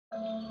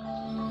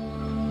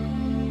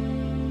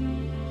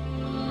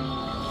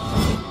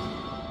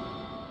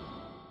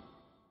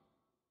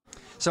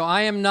So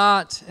I am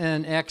not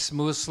an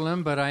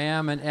ex-Muslim, but I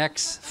am an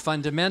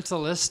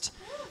ex-fundamentalist.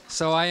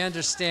 So I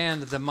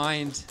understand the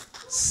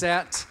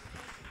mindset.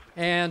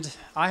 And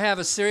I have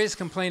a serious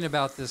complaint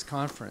about this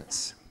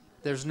conference.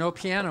 There's no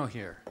piano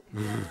here.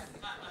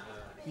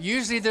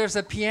 Usually there's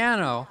a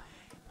piano.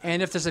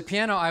 And if there's a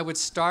piano, I would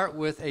start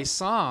with a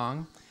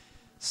song.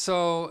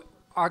 So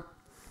our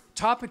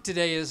topic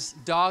today is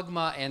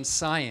dogma and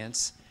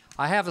science.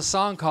 I have a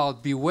song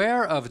called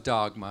Beware of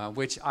Dogma,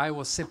 which I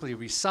will simply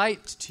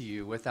recite to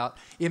you without...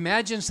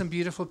 Imagine some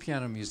beautiful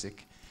piano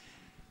music.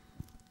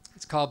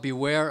 It's called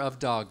Beware of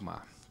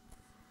Dogma.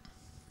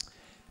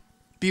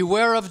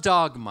 Beware of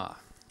dogma.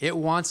 It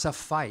wants a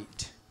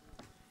fight.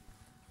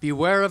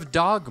 Beware of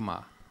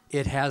dogma.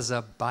 It has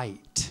a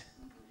bite.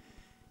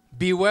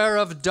 Beware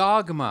of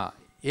dogma.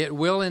 It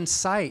will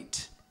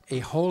incite a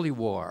holy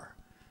war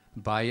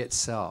by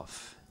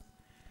itself.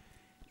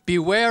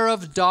 Beware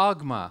of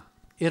dogma.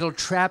 It'll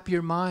trap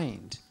your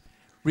mind.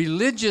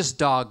 Religious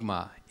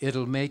dogma.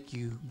 It'll make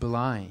you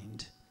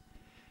blind.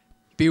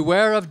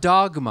 Beware of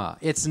dogma.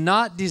 It's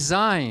not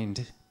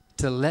designed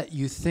to let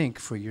you think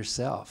for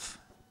yourself.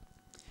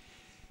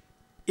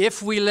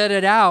 If we let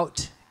it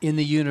out in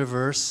the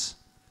universe,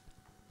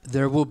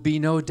 there will be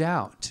no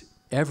doubt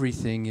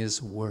everything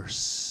is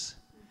worse.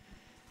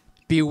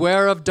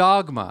 Beware of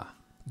dogma.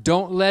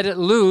 Don't let it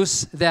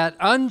loose. That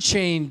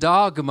unchained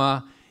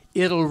dogma,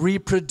 it'll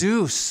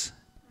reproduce.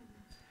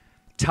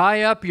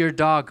 Tie up your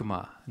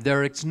dogma.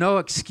 There is no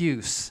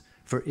excuse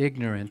for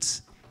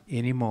ignorance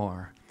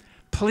anymore.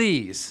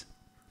 Please,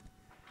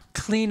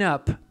 clean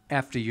up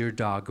after your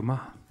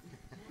dogma.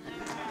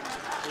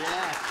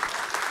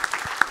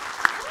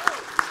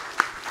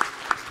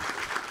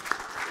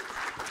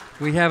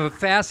 We have a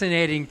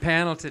fascinating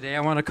panel today. I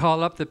want to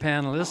call up the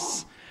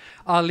panelists.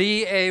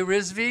 Ali A.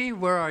 Rizvi,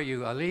 where are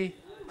you, Ali?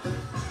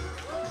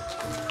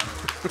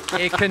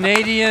 A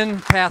Canadian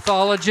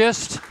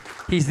pathologist.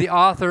 He's the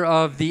author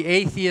of The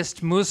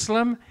Atheist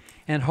Muslim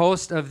and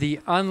host of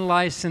The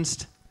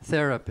Unlicensed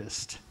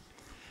Therapist.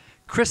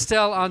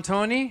 Krystel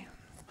Antoni.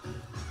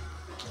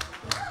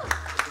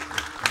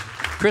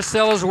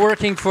 Krystel is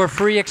working for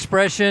free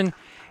expression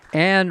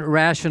and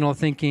rational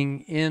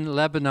thinking in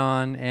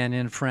Lebanon and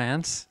in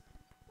France.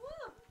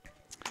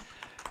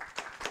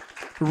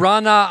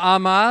 Rana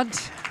Ahmad.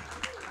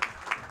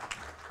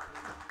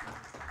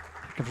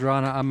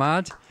 Rana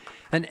Ahmad,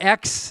 an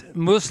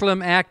ex-Muslim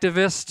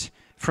activist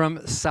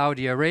from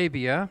Saudi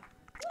Arabia,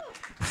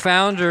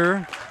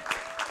 founder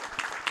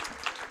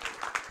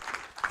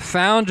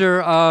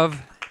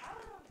of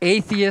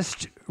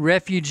Atheist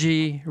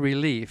Refugee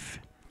Relief.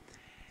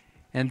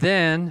 And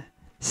then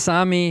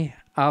Sami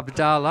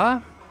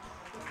Abdallah,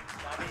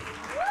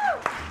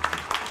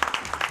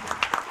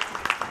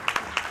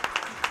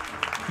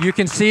 you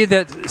can see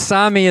that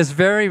Sami is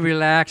very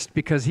relaxed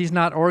because he's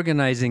not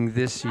organizing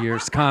this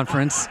year's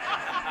conference.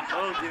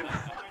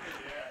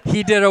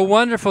 He did a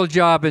wonderful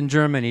job in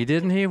Germany,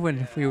 didn't he,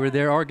 when we were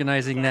there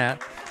organizing that?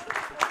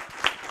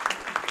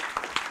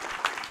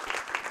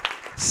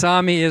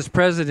 Sami is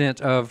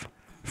president of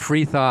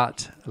Free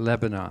Thought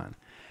Lebanon.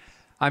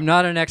 I'm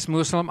not an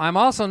ex-Muslim. I'm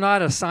also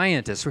not a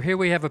scientist. So here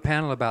we have a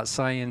panel about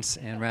science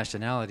and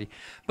rationality.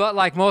 But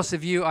like most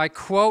of you, I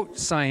quote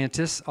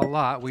scientists a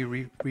lot.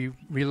 We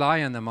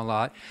rely on them a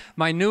lot.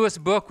 My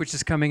newest book, which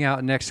is coming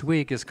out next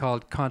week, is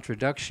called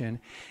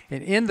Contradiction.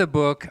 And in the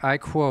book, I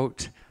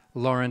quote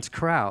Lawrence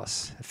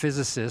Krauss, a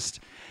physicist,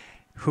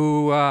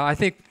 who I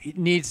think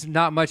needs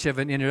not much of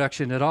an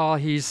introduction at all.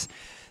 He's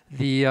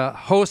the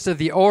host of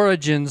the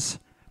Origins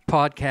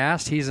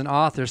podcast. He's an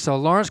author. So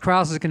Lawrence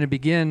Krauss is going to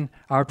begin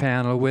our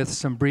panel with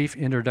some brief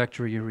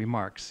introductory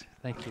remarks.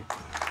 Thank you.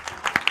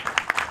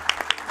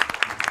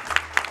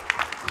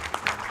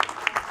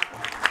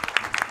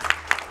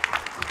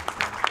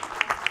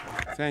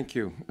 Thank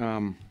you.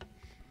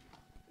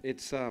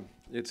 It's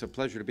a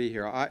pleasure to be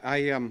here. I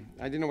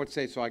didn't know what to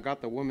say, so I got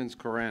the Women's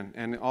Quran,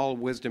 and all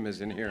wisdom is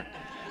in here.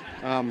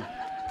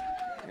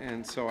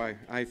 And so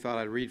I thought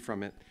I'd read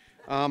from it.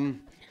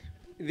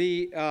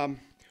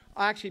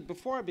 Actually,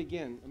 before I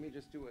begin, let me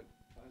just do a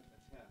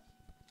test.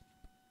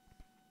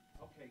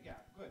 Okay, yeah,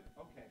 good,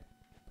 okay.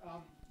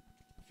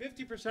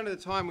 50% of the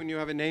time when you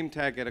have a name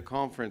tag at a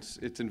conference,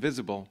 it's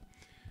invisible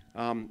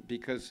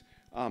because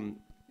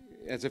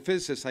as a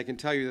physicist, I can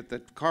tell you that the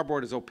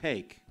cardboard is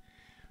opaque.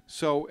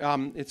 So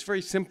it's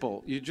very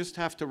simple. You just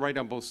have to write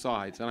on both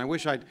sides. And I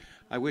wish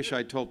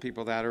I'd told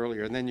people that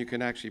earlier, and then you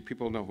can actually,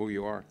 people know who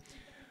you are.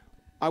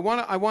 I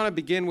want to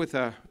begin with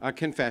a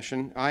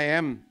confession. I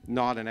am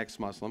not an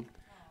ex-Muslim.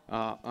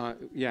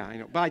 Yeah, I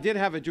know. But I did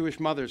have a Jewish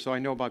mother, so I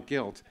know about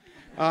guilt.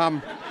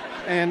 But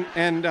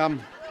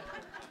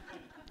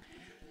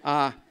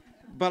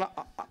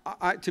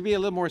to be a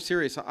little more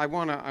serious, I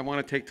want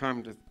to take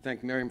time to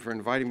thank Maryam for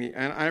inviting me,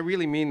 and I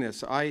really mean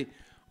this.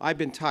 I've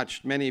been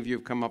touched. Many of you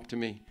have come up to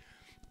me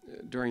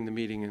during the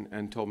meeting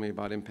and told me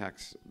about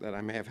impacts that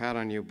I may have had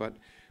on you, but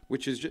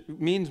which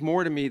means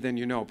more to me than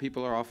you know.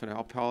 People are often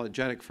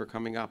apologetic for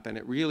coming up, and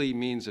it really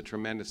means a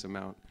tremendous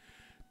amount.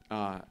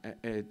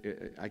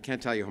 I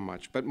can't tell you how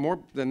much. But more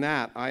than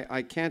that,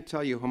 I can't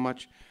tell you how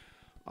much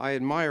I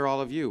admire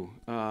all of you.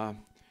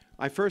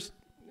 I first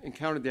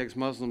encountered the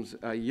ex-Muslims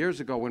years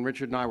ago when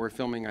Richard and I were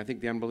filming, I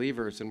think, The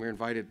Unbelievers, and we were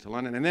invited to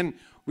London, and then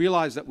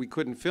realized that we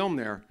couldn't film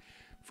there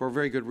for a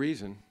very good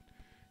reason.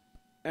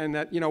 And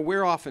that, you know,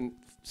 we're often,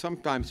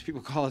 sometimes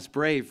people call us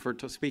brave for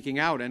speaking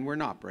out, and we're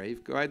not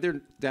brave. There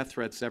are death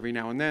threats every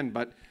now and then,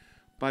 but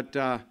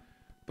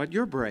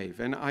you're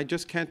brave, and I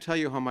just can't tell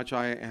you how much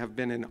I have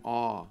been in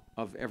awe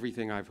of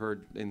everything I've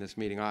heard in this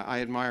meeting. I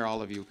admire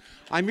all of you.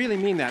 I really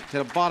mean that to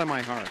the bottom of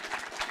my heart.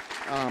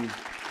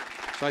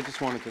 So I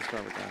just wanted to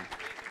start with that.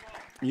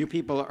 You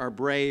people are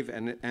brave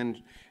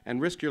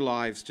and risk your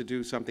lives to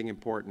do something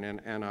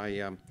important, and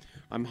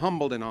I'm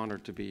humbled and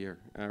honored to be here.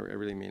 I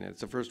really mean it.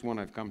 It's the first one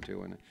I've come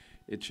to, and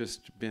it's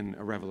just been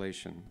a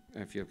revelation,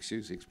 if you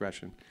excuse the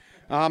expression.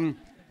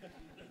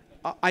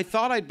 I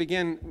thought I'd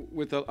begin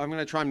with I'm going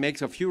to try and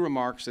make a few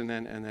remarks, and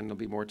then there'll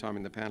be more time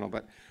in the panel.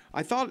 But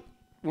I thought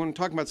when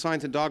talking about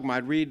science and dogma,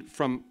 I'd read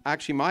from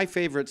actually my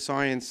favorite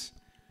science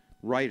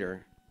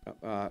writer,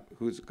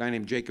 who's a guy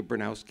named Jacob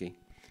Bronowski,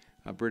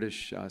 a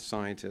British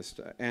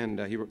scientist, and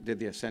he did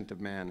The Ascent of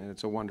Man, and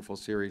it's a wonderful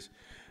series.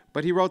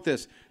 But he wrote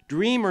this: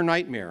 dream or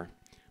nightmare,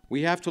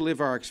 we have to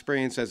live our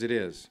experience as it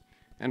is,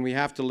 and we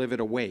have to live it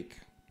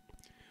awake.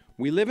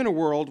 We live in a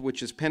world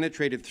which is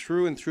penetrated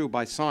through and through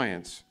by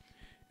science,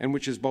 and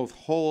which is both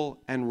whole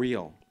and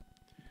real.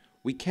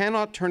 We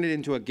cannot turn it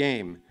into a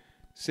game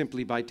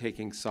simply by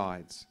taking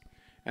sides.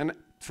 And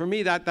for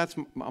me, that's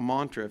a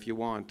mantra, if you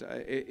want.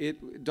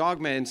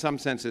 Dogma, in some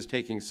sense, is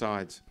taking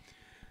sides.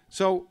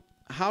 So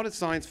how does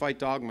science fight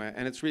dogma?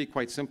 And it's really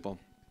quite simple.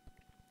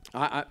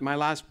 My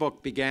last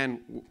book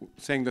began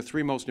saying the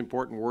three most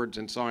important words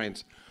in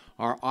science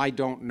are, I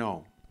don't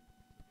know.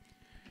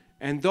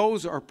 And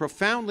those are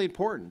profoundly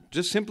important.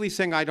 Just simply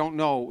saying I don't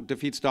know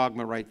defeats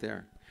dogma right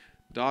there.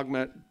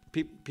 Dogma,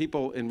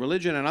 people in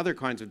religion and other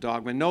kinds of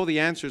dogma know the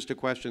answers to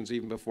questions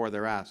even before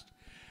they're asked.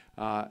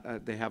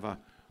 They have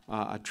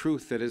a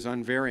truth that is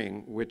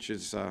unvarying, which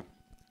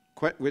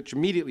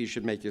immediately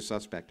should make you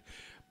suspect.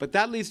 But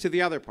that leads to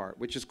the other part,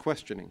 which is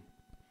questioning.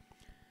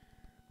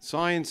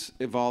 Science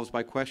evolves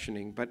by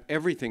questioning, but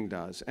everything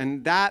does.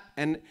 And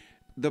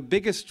the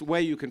biggest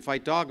way you can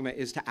fight dogma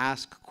is to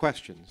ask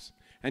questions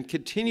and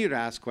continue to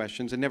ask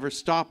questions and never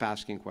stop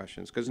asking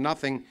questions, because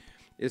nothing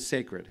is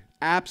sacred.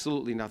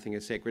 Absolutely nothing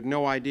is sacred.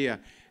 No idea.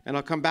 And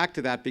I'll come back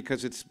to that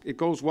because it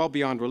goes well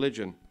beyond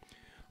religion.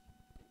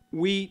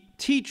 We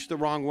teach the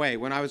wrong way.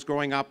 When I was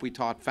growing up, we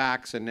taught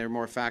facts, and there are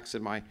more facts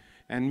and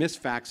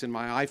misfacts in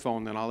my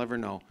iPhone than I'll ever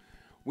know.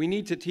 We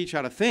need to teach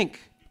how to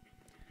think.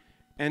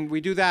 And we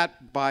do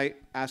that by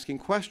asking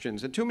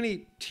questions. And too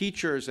many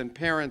teachers and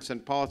parents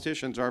and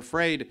politicians are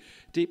afraid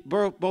to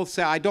both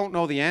say, I don't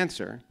know the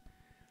answer,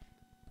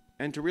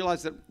 and to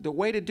realize that the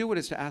way to do it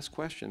is to ask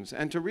questions,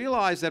 and to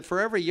realize that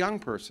for every young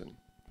person,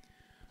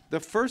 the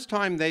first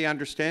time they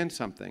understand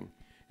something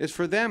is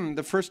for them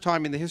the first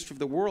time in the history of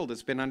the world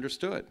it's been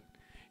understood.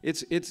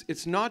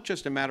 It's not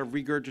just a matter of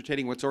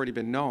regurgitating what's already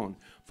been known.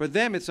 For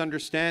them, it's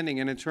understanding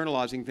and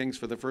internalizing things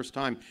for the first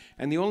time.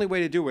 And the only way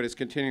to do it is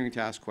continuing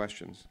to ask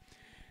questions.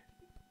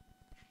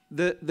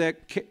 The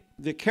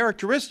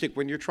characteristic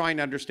when you're trying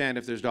to understand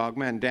if there's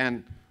dogma, and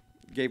Dan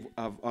gave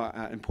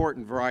an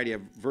important variety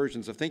of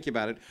versions of thinking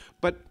about it,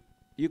 but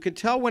you can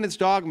tell when it's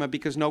dogma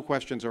because no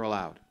questions are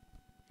allowed.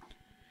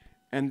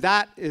 And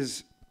that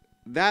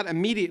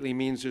immediately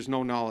means there's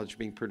no knowledge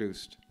being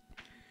produced.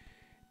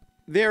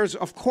 There's,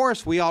 of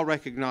course, we all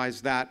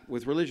recognize that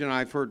with religion.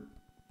 I've heard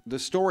the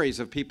stories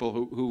of people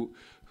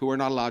who are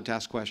not allowed to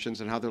ask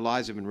questions and how their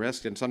lives have been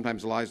risked and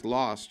sometimes lives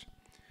lost.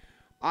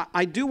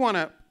 I do want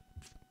to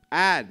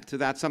add to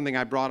that something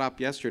I brought up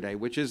yesterday,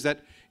 which is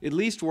that at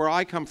least where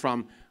I come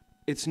from,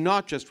 it's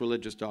not just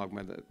religious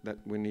dogma that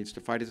one needs to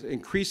fight. It's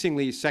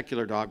increasingly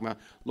secular dogma.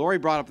 Laurie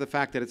brought up the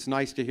fact that it's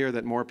nice to hear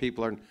that more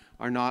people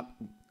are not,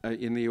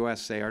 in the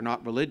US, say, are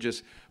not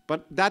religious.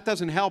 But that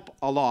doesn't help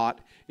a lot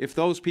if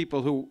those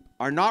people who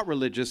are not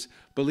religious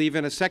believe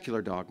in a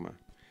secular dogma,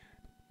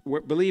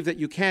 believe that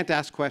you can't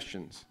ask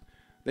questions,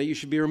 that you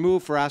should be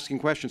removed for asking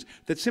questions,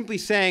 that simply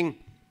saying,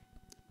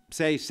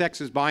 say,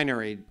 sex is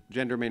binary,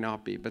 gender may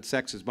not be, but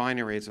sex is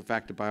binary, it's a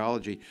fact of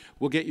biology,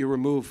 will get you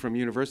removed from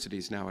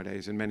universities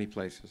nowadays in many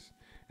places,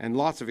 and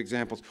lots of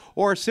examples.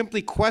 Or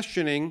simply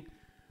questioning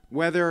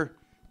whether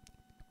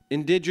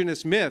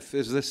indigenous myth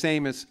is the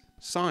same as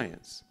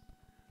science.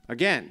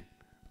 Again,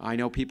 I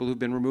know people who've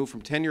been removed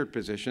from tenured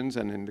positions,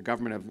 and in the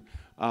government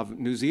of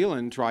New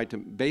Zealand tried to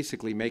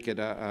basically make it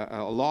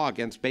a law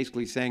against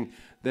basically saying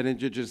that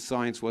indigenous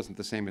science wasn't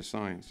the same as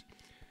science.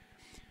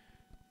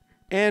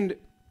 And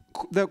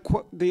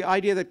the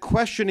idea that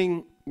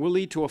questioning will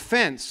lead to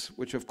offense,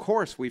 which of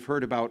course we've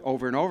heard about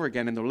over and over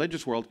again in the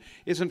religious world,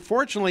 is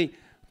unfortunately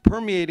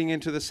permeating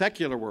into the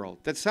secular world,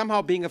 that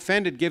somehow being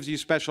offended gives you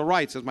special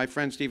rights. As my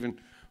friend Stephen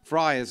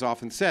Fry has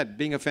often said,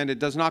 being offended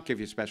does not give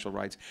you special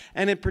rights.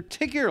 And in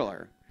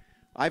particular,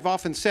 I've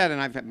often said, and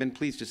I've been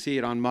pleased to see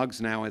it on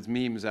mugs now as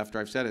memes after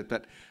I've said it,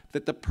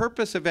 that the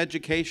purpose of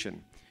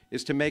education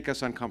is to make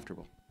us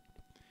uncomfortable.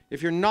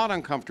 If you're not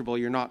uncomfortable,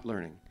 you're not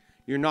learning.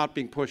 You're not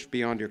being pushed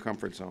beyond your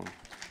comfort zone.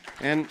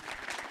 And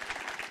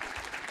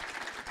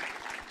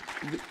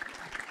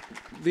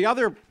the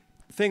other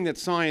thing that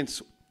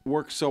science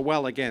works so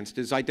well against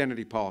is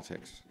identity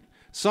politics.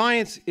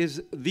 Science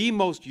is the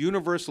most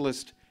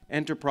universalist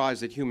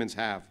enterprise that humans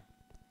have.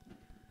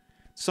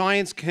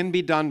 Science can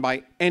be done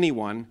by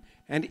anyone,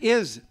 and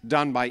is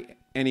done by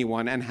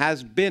anyone, and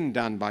has been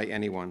done by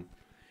anyone.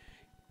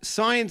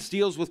 Science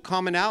deals with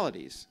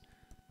commonalities,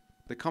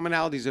 the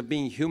commonalities of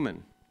being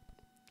human.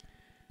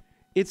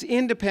 It's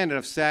independent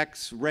of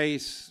sex,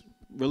 race,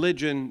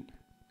 religion,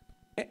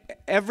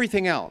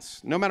 everything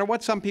else, no matter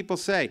what some people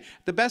say.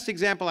 The best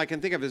example I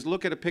can think of is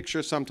look at a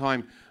picture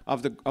sometime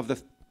of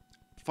the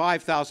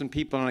 5,000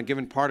 people on a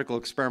given particle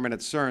experiment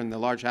at CERN, the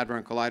Large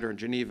Hadron Collider in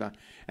Geneva,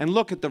 and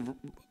look at the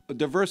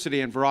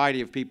diversity and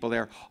variety of people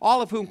there,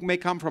 all of whom may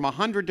come from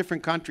 100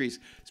 different countries,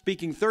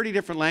 speaking 30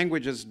 different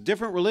languages,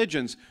 different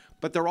religions,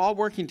 but they're all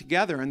working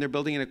together and they're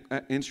building an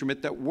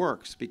instrument that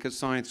works because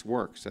science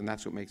works, and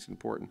that's what makes it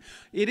important.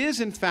 It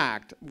is, in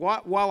fact,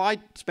 while I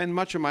spend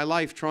much of my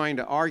life trying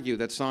to argue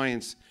that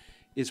science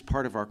is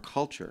part of our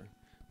culture,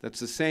 that's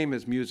the same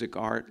as music,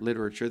 art,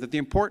 literature, that the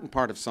important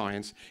part of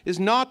science is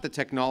not the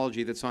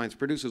technology that science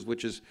produces,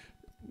 which has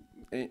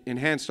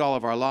enhanced all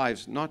of our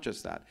lives, not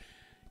just that.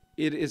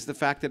 It is the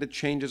fact that it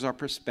changes our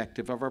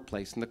perspective of our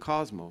place in the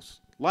cosmos,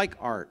 like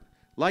art,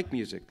 like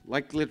music,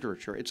 like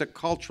literature. It's a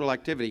cultural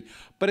activity,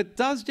 but it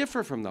does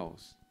differ from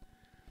those.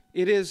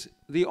 It is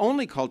the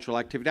only cultural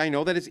activity I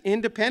know that is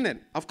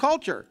independent of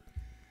culture.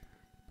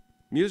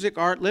 Music,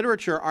 art,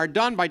 literature are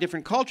done by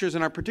different cultures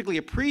and are particularly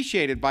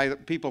appreciated by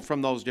people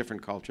from those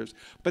different cultures.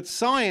 But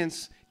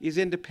science is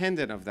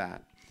independent of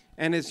that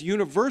and is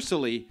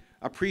universally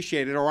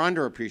appreciated or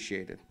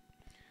underappreciated.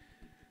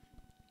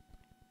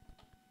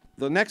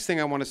 The next thing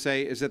I want to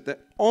say is that the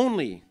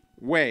only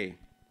way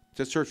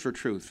to search for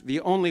truth, the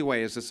only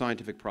way is the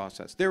scientific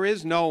process. There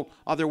is no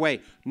other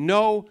way.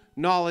 No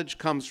knowledge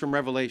comes from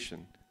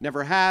revelation.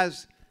 Never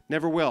has,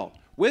 never will.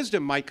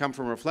 Wisdom might come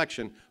from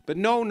reflection, but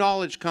no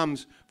knowledge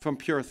comes from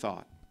pure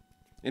thought.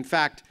 In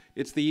fact,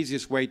 it's the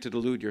easiest way to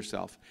delude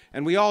yourself.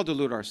 And we all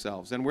delude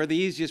ourselves, and we're the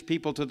easiest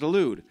people to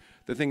delude.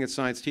 The thing that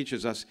science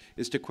teaches us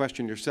is to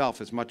question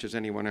yourself as much as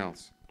anyone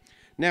else.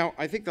 Now,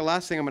 I think the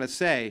last thing I'm going to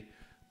say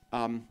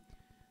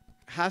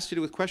has to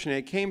do with questioning.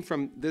 It came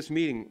from this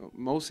meeting.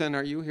 Mohsen,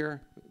 are you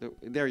here?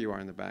 There you are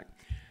in the back.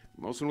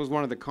 Mohsen was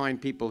one of the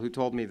kind people who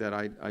told me that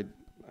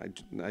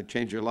I'd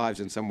change your lives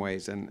in some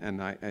ways, and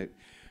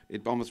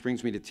it almost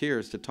brings me to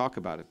tears to talk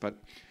about it. But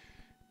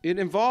it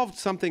involved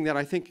something that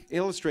I think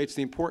illustrates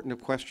the importance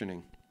of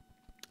questioning.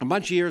 A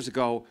bunch of years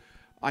ago,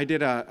 I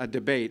did a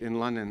debate in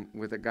London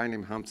with a guy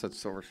named Hamzat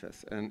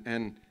Sorfes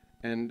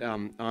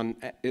on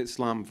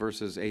Islam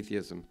versus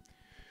atheism,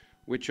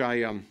 which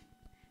I,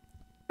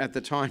 at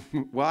the time,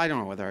 well, I don't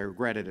know whether I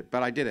regretted it,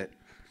 but I did it.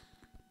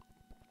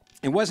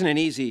 It was not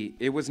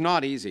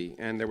easy,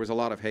 and there was a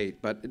lot of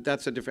hate, but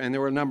that's a different, and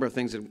there were a number of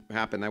things that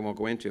happened I won't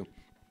go into.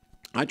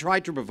 I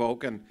tried to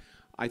provoke, and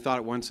I thought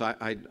at once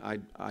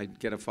I'd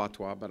get a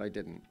fatwa, but I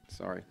didn't,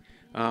 sorry.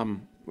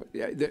 Hamza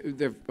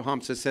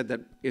said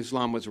that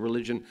Islam was a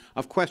religion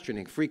of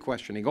questioning, free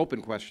questioning,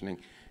 open questioning,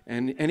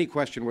 and any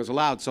question was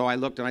allowed. So I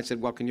looked and I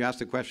said, well, can you ask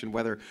the question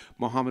whether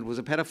Muhammad was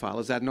a pedophile?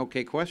 Is that an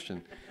okay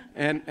question?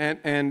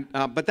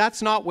 But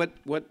that's not what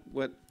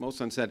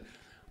Mohsen said.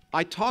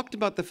 I talked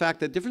about the fact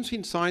that the difference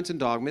between science and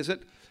dogma is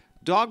that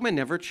dogma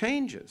never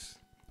changes,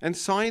 and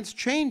science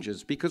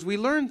changes because we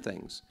learn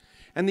things.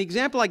 And the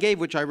example I gave,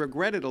 which I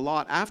regretted a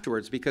lot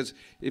afterwards, because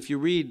if you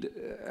read,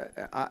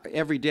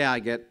 every day I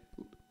get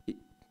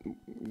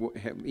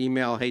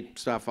email hate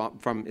stuff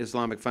from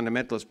Islamic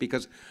fundamentalists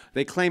because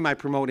they claim I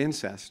promote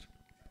incest.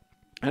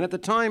 And at the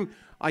time,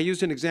 I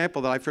used an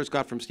example that I first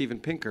got from Steven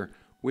Pinker,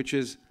 which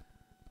is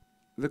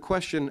the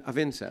question of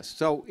incest.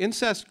 So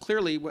incest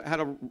clearly had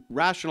a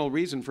rational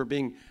reason for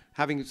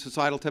having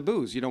societal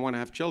taboos. You don't want to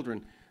have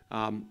children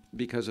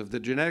because of the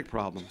genetic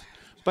problems.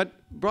 But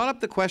brought up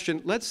the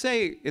question, let's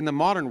say in the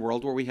modern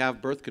world where we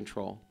have birth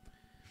control,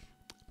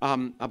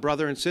 a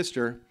brother and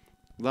sister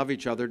love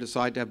each other,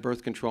 decide to have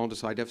birth control and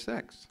decide to have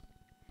sex.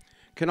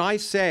 Can I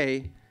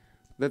say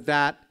that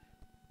that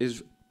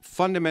is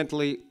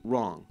fundamentally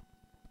wrong?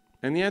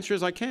 And the answer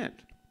is I can't.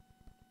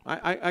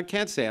 I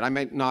can't say it. I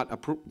might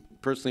not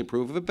personally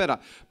approve of it,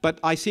 but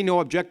I see no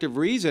objective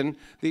reason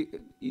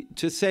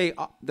to say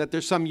that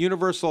there's some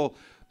universal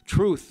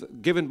truth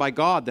given by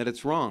God that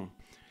it's wrong.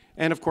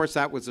 And of course,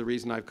 that was the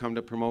reason I've come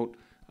to promote,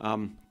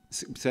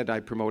 said I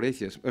promote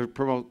atheism, or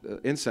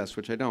promote incest,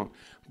 which I don't.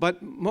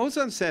 But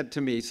Mohsen said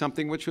to me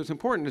something which was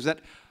important, is that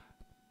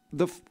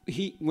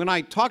when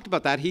I talked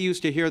about that, he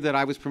used to hear that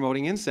I was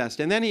promoting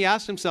incest. And then he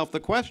asked himself the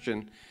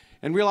question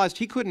and realized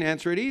he couldn't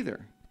answer it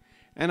either.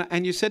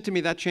 And you said to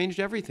me, that changed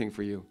everything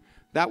for you.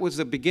 That was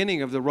the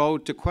beginning of the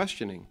road to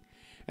questioning.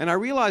 And I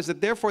realized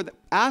that therefore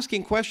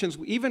asking questions,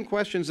 even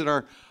questions that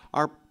are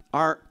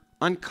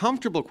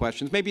uncomfortable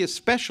questions, maybe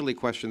especially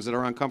questions that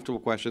are uncomfortable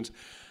questions,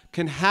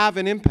 can have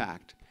an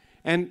impact.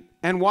 And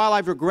while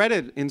I've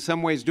regretted in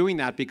some ways doing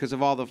that because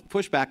of all the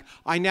pushback,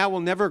 I now will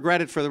never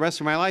regret it for the rest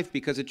of my life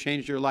because it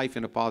changed your life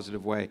in a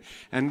positive way.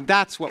 And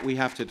that's what we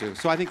have to do.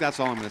 So I think that's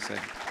all I'm going to say.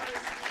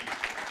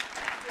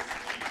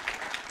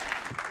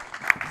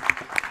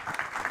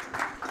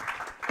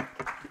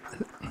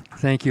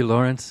 Thank you,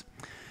 Lawrence.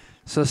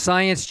 So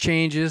science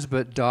changes,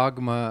 but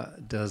dogma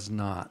does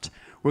not.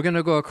 We're going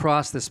to go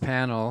across this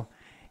panel,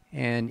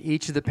 and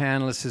each of the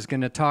panelists is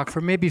going to talk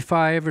for maybe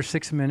 5 or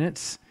 6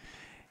 minutes.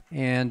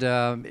 And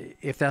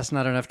if that's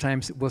not enough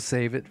time, we'll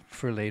save it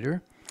for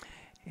later.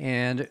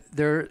 And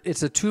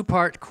it's a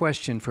 2-part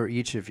question for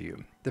each of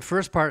you. The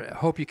first part, I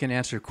hope you can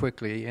answer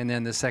quickly, and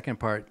then the second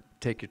part,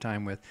 take your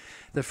time with.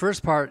 The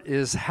first part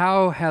is,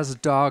 how has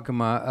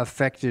dogma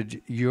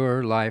affected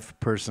your life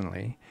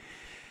personally?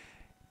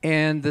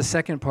 And the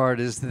second part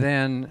is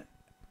then,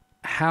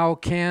 how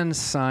can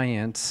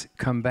science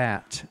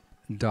combat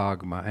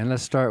dogma? And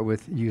let's start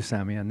with you,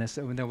 Sami, on this,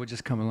 and then we'll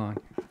just come along.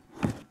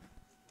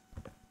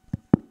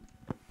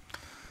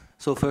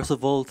 So first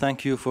of all,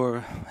 thank you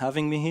for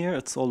having me here.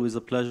 It's always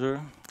a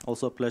pleasure.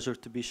 Also a pleasure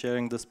to be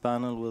sharing this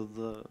panel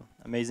with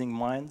amazing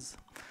minds.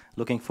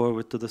 Looking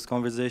forward to this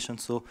conversation.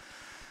 So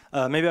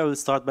maybe I will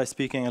start by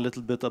speaking a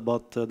little bit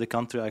about the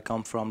country I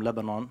come from,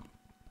 Lebanon.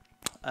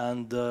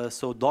 And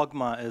so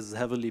dogma is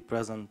heavily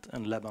present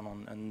in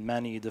Lebanon in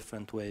many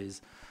different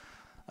ways.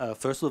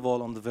 First of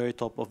all, on the very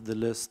top of the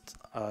list,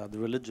 the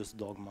religious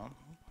dogma.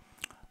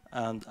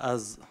 And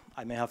as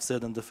I may have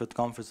said in different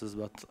conferences,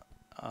 but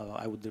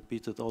I would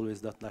repeat it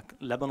always, that like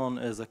Lebanon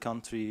is a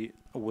country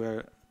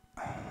where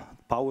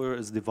power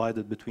is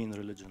divided between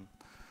religion,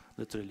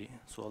 literally.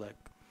 So like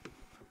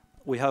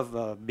we have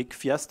a big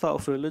fiesta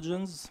of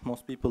religions.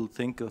 Most people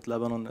think that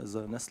Lebanon is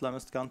an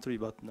Islamist country,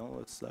 but no,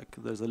 it's like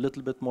there's a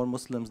little bit more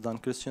Muslims than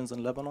Christians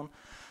in Lebanon.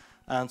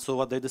 And so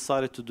what they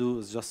decided to do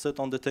is just sit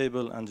on the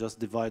table and just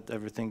divide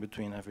everything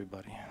between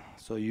everybody.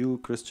 So you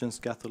Christians,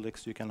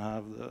 Catholics, you can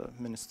have the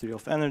Ministry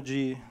of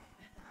Energy.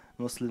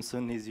 Muslim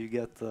Sunnis, you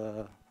get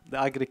the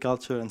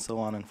agriculture, and so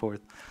on and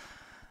forth.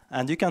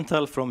 And you can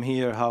tell from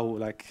here how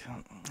like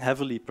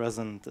heavily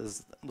present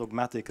is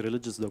dogmatic,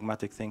 religious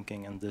dogmatic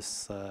thinking in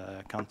this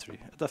country.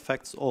 It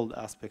affects all the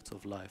aspects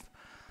of life.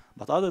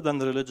 But other than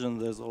the religion,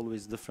 there's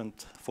always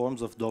different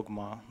forms of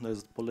dogma.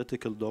 There's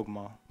political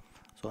dogma.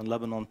 So in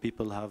Lebanon,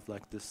 people have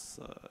like this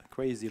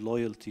crazy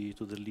loyalty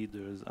to the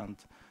leaders. And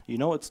you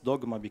know it's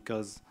dogma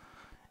because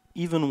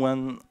even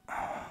when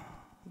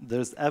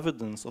there's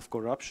evidence of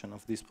corruption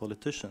of these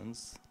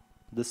politicians,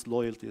 this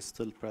loyalty is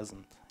still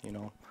present, you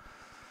know.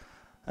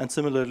 And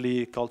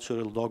similarly,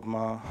 cultural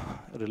dogma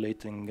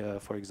relating,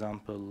 for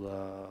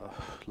example,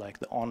 like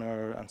the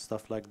honor and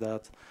stuff like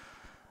that.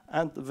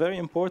 And a very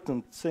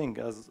important thing,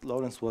 as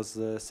Lawrence was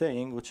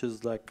saying, which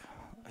is like,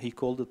 he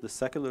called it the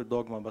secular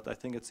dogma, but I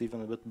think it's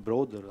even a bit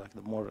broader, like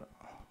the more,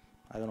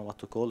 I don't know what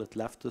to call it,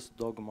 leftist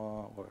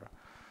dogma, or...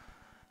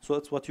 So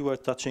it's what you were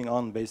touching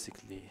on,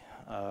 basically.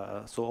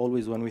 So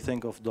always when we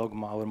think of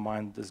dogma, our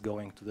mind is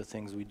going to the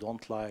things we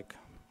don't like,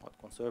 what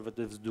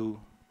conservatives do,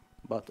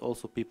 but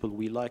also people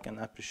we like and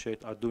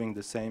appreciate are doing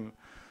the same,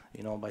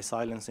 you know, by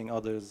silencing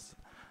others,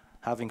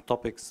 having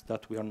topics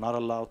that we are not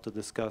allowed to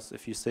discuss.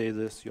 If you say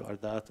this, you are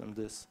that and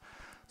this.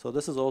 So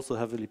this is also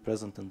heavily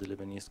present in the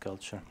Lebanese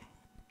culture.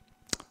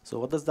 So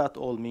what does that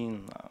all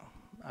mean?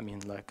 I mean,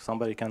 like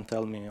somebody can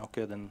tell me,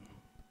 okay, then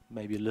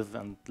maybe live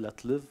and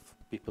let live.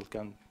 People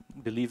can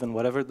believe in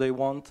whatever they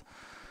want.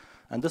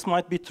 And this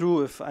might be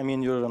true if, I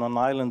mean, you're on an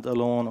island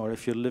alone or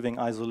if you're living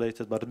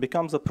isolated, but it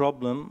becomes a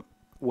problem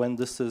when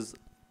this is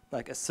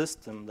like a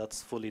system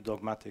that's fully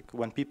dogmatic,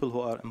 when people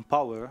who are in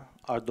power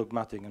are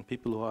dogmatic and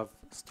people who have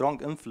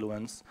strong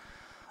influence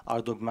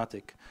are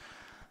dogmatic.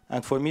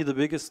 And for me, the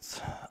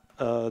biggest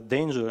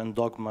danger in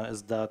dogma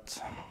is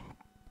that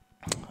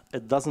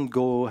it doesn't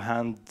go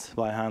hand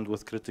by hand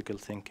with critical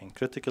thinking.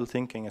 Critical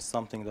thinking is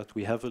something that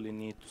we heavily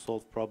need to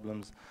solve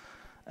problems,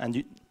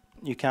 and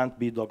you can't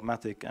be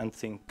dogmatic and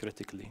think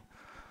critically.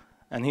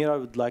 And here I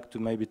would like to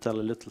maybe tell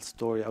a little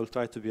story. I will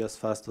try to be as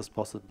fast as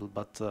possible,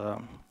 but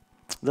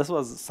this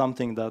was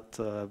something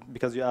that,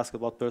 because you asked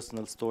about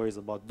personal stories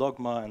about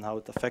dogma and how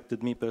it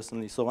affected me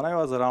personally. So when I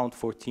was around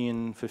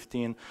 14,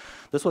 15,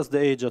 this was the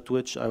age at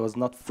which I was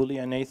not fully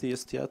an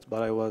atheist yet,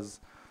 but I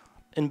was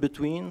in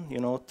between, you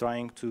know,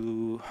 trying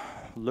to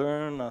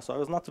learn. So I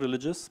was not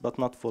religious, but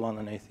not full-on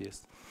an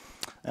atheist.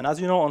 And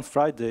as you know, on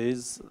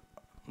Fridays,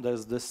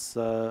 there's this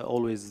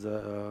always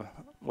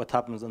what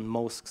happens in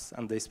mosques,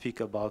 and they speak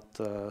about,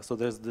 so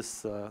there's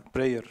this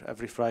prayer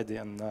every Friday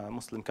in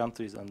Muslim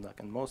countries and like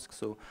in mosques.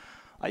 So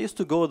I used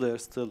to go there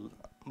still,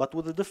 but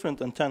with a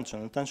different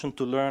intention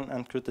to learn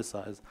and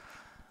criticize.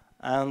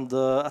 And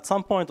at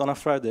some point on a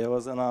Friday, I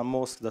was in a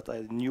mosque that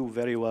I knew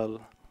very well,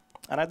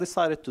 and I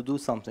decided to do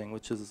something,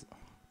 which is,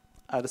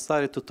 I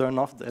decided to turn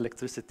off the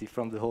electricity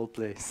from the whole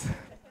place.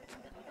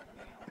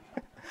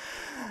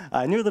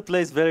 I knew the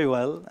place very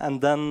well, and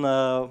then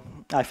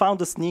I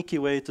found a sneaky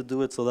way to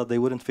do it so that they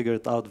wouldn't figure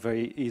it out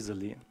very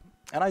easily.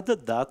 And I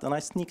did that, and I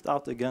sneaked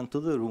out again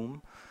to the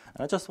room,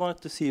 and I just wanted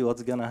to see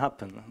what's gonna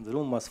happen. The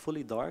room was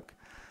fully dark,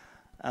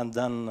 And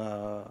then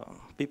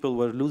people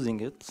were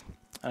losing it.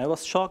 And I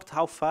was shocked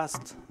how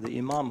fast the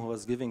imam who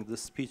was giving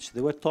this speech,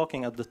 they were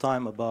talking at the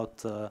time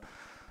about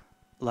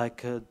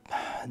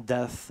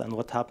death and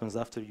what happens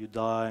after you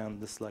die and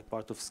this like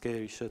part of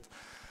scary shit.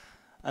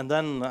 And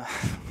then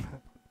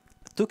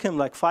it took him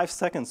like 5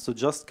 seconds to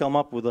just come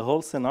up with a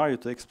whole scenario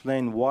to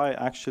explain why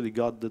actually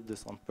God did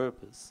this on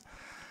purpose.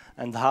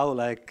 And how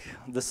like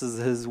this is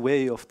his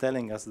way of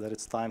telling us that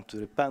it's time to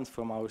repent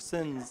from our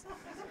sins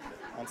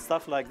and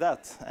stuff like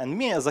that. And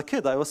me as a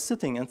kid, I was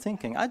sitting and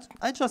thinking,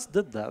 I just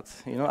did that.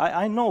 You know,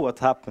 I know what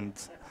happened.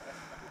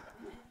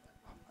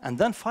 And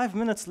then 5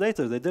 minutes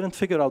later, they didn't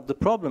figure out the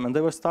problem, and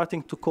they were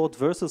starting to quote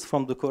verses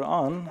from the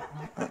Quran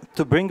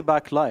to bring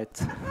back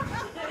light.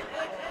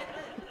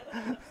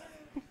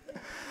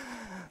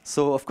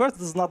 So, of course,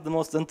 this is not the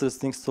most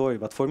interesting story,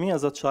 but for me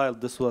as a child,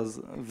 this was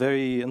a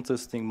very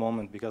interesting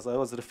moment because I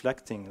was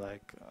reflecting,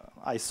 like,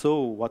 I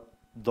saw what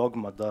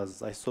Dogma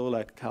does. I saw,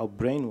 like, how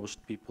brainwashed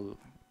people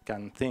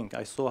can think.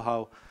 I saw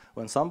how,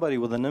 when somebody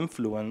with an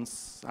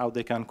influence, how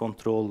they can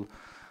control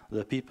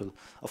the people.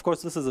 Of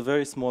course, this is a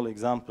very small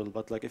example,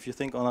 but like if you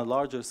think on a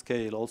larger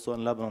scale, also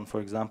in Lebanon,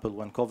 for example,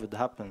 when COVID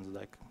happened,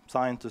 like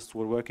scientists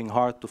were working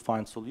hard to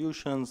find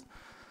solutions.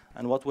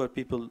 And what were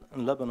people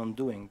in Lebanon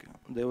doing?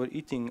 They were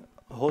eating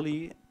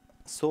holy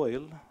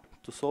soil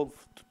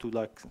to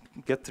like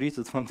get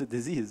treated from the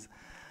disease.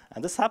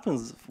 And this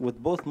happens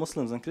with both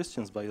Muslims and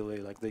Christians, by the way.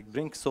 Like they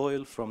bring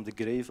soil from the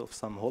grave of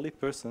some holy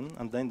person,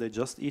 and then they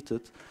just eat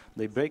it.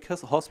 They break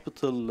his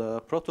hospital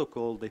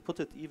protocol. They put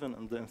it even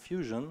in the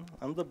infusion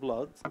and the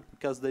blood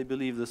because they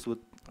believe this would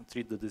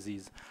treat the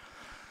disease.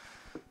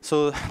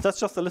 So that's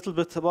just a little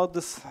bit about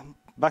this.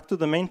 Back to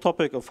the main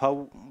topic of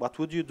what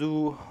would you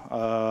do?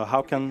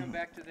 How can we come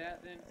back to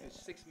that then?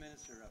 6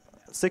 minutes are up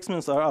now. 6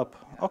 minutes are up.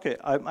 Yeah. Okay,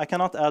 I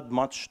cannot add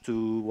much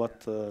to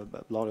what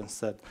Lawrence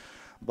said.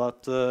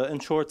 But in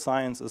short,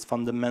 science is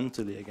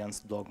fundamentally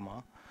against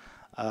dogma,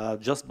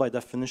 just by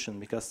definition,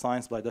 because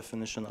science by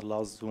definition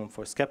allows room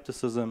for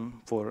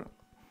skepticism, for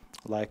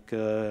like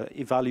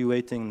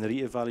evaluating,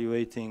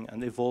 re-evaluating,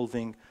 and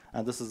evolving,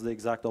 and this is the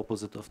exact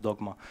opposite of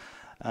dogma.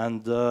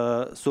 And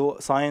so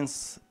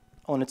science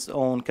on its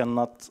own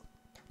cannot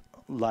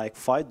like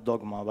fight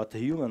dogma, but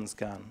humans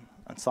can.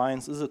 And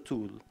science is a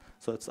tool,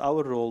 so it's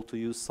our role to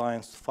use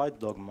science to fight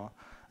dogma.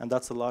 And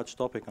that's a large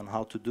topic on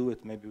how to do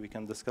it. Maybe we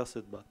can discuss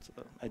it, but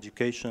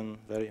education,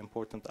 very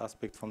important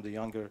aspect from the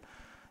younger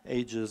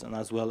ages, and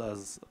as well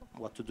as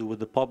what to do with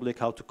the public,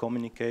 how to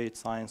communicate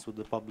science with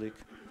the public.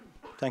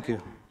 Thank you.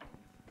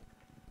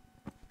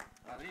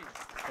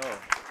 Oh.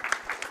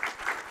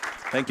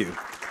 Thank you.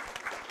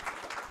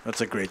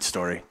 That's a great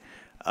story.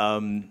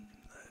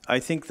 I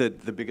think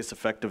that the biggest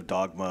effect of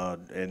dogma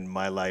in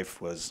my life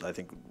was, I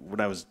think, when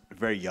I was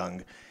very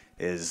young,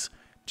 is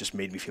just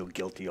made me feel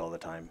guilty all the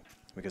time.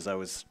 Because I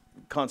was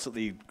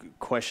constantly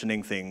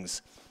questioning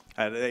things.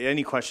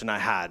 Any question I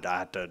had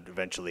to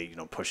eventually,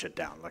 push it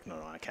down. Like,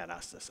 no, I can't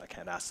ask this, I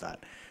can't ask that.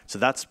 So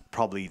that's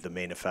probably the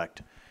main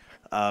effect.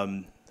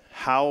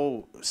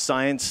 How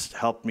science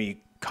helped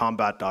me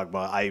combat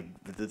dogma,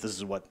 this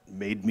is what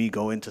made me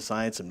go into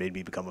science and made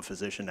me become a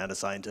physician and a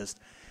scientist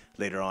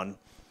later on,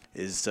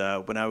 is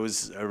when I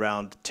was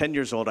around 10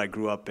 years old, I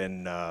grew up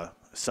in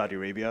Saudi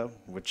Arabia,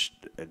 which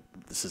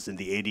this is in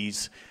the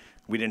 80s.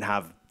 We didn't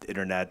have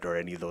internet or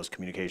any of those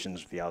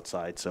communications with the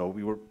outside, so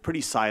we were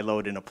pretty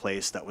siloed in a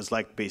place that was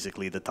like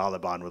basically the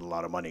Taliban with a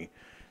lot of money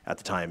at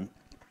the time.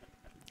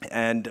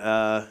 And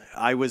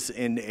I was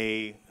in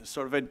a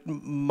sort of a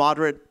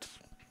moderate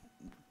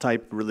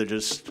type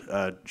religious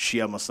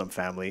Shia Muslim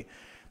family.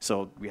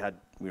 So we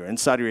were in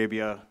Saudi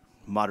Arabia,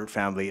 moderate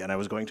family, and I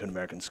was going to an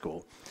American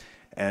school.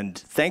 And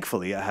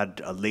thankfully, I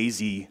had a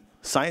lazy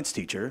science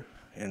teacher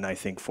in, I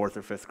think, 4th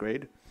or 5th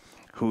grade,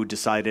 who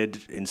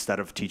decided, instead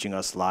of teaching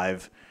us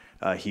live,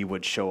 he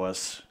would show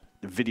us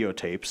the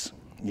videotapes.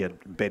 He had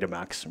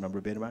Betamax,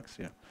 remember Betamax?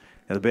 Yeah.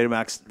 The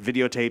Betamax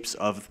videotapes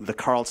of the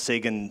Carl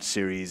Sagan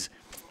series,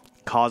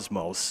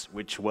 Cosmos,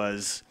 which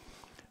was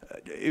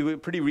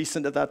pretty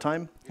recent at that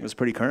time. It was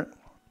pretty current.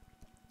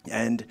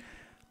 And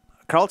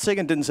Carl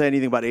Sagan didn't say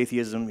anything about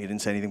atheism. He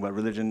didn't say anything about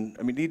religion.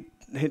 I mean, he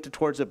hinted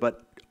towards it,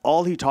 but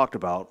all he talked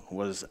about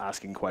was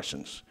asking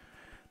questions.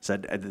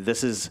 Said,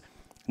 this is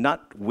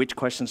not which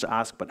questions to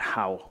ask, but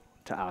how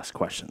to ask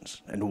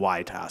questions and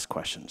why to ask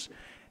questions.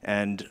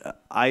 And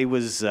I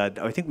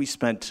think we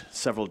spent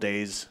several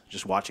days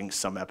just watching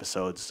some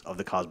episodes of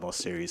the Cosmos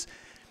series,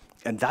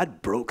 and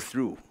that broke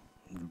through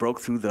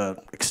the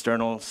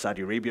external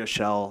Saudi Arabia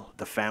shell,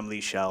 the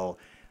family shell,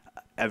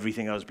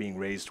 everything I was being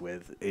raised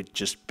with. It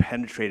just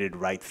penetrated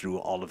right through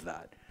all of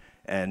that.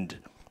 And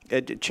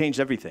it changed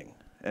everything,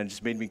 and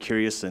just made me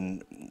curious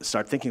and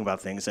start thinking about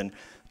things. And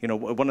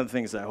one of the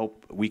things that I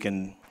hope we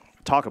can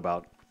talk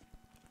about,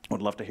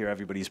 would love to hear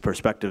everybody's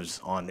perspectives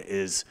on,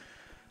 is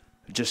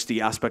just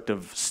the aspect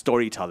of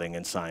storytelling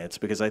in science.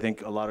 Because I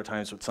think a lot of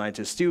times what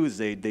scientists do is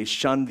they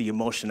shun the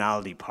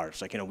emotionality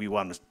parts. Like, we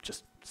want to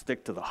just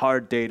stick to the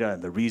hard data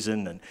and the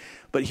reason.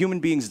 But human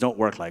beings don't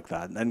work like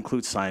that. And that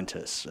includes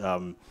scientists.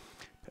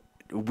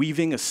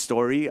 weaving a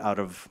story out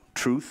of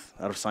truth,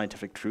 out of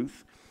scientific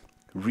truth,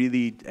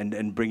 really,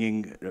 and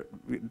bringing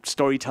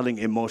storytelling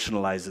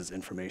emotionalizes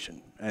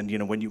information. And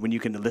when you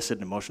can elicit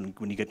an emotion,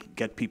 when you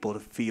get people to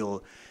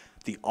feel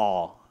the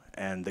awe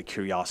and the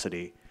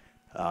curiosity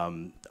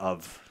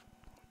of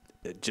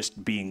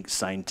just being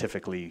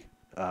scientifically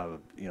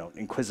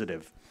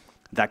inquisitive,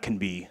 that can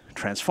be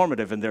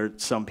transformative. And there are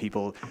some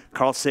people,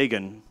 Carl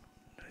Sagan,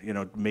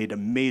 made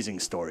amazing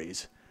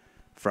stories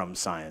from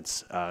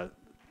science.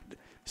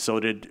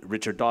 So did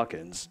Richard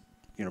Dawkins,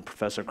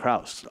 Professor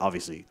Krauss,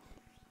 obviously,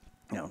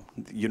 the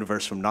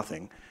universe from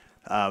nothing.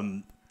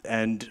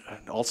 And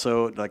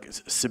also like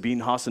Sabine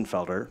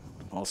Hossenfelder,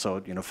 also,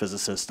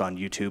 physicist on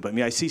YouTube. I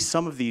mean, I see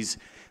some of these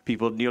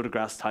people, Neil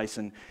deGrasse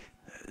Tyson.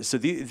 So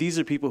these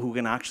are people who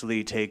can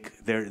actually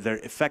take, they're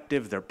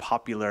effective, they're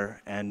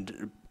popular,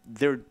 and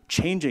they're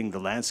changing the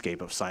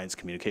landscape of science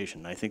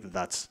communication. I think that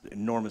that's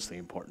enormously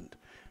important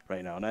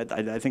right now. And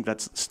I think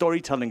that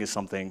storytelling is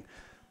something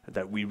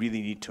that we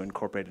really need to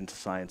incorporate into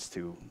science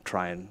to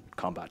try and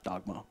combat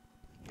dogma.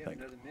 You have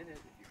another minute.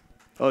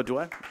 Oh, do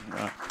I?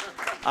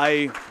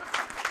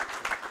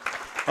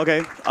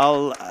 Okay,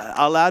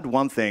 I'll add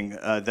one thing,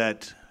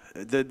 that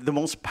the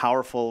most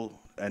powerful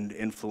and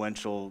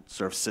influential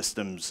sort of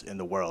systems in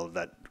the world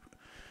that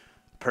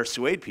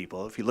persuade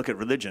people, if you look at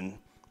religion,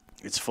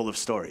 it's full of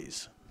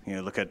stories.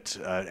 Look at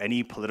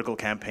any political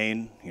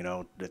campaign,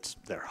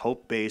 they're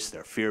hope-based,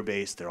 they're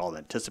fear-based, they're all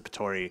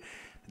anticipatory.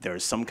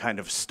 There's some kind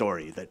of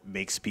story that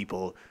makes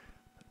people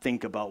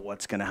think about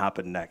what's going to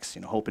happen next.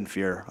 Hope and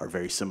fear are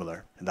very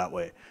similar in that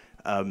way.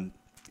 And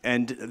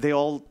a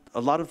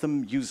lot of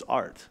them use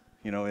art.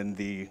 In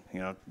the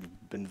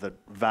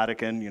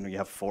Vatican, you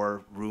have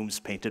 4 rooms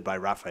painted by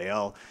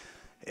Raphael.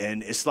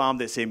 In Islam,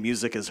 they say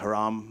music is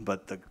haram,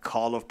 but the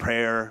call of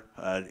prayer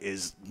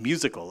is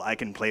musical. I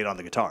can play it on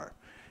the guitar.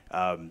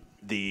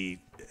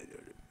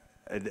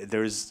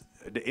 There's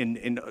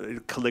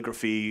in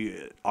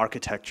calligraphy,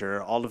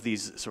 architecture, all of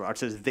these sort of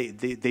artists,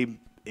 they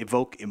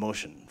evoke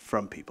emotion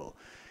from people,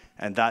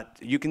 and that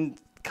you can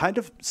kind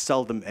of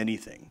sell them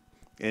anything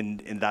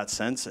in that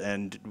sense,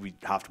 and we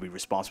have to be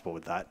responsible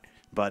with that.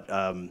 But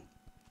so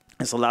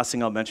the last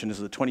thing I'll mention is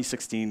the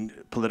 2016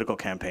 political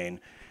campaign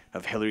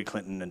of Hillary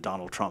Clinton and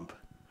Donald Trump.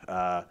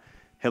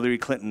 Hillary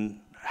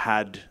Clinton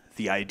had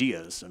the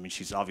ideas. I mean,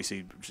 she's a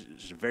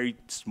very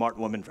smart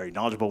woman, very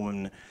knowledgeable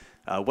woman.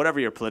 Whatever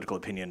your political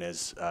opinion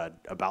is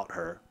about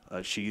her,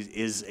 she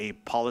is a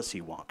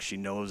policy wonk. She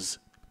knows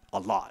a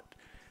lot.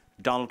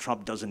 Donald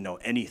Trump doesn't know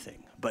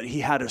anything, but he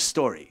had a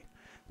story.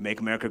 Make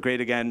America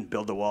great again,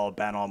 build the wall,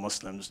 ban all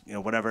Muslims,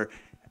 whatever.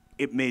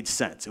 It made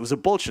sense. It was a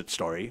bullshit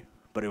story,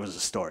 but it was a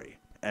story.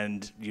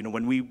 And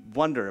when we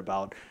wonder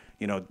about,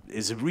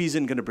 is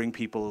reason going to bring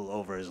people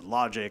over? Is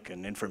logic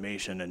and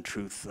information and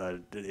truth,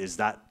 is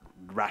that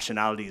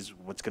rationality is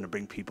what's going to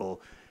bring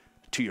people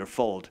to your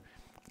fold?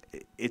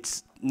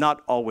 It's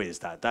not always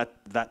that.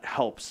 That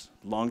helps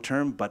long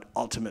term, but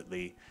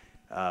ultimately,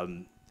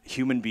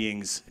 human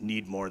beings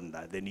need more than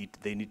that. They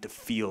need to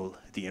feel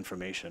the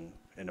information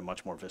in a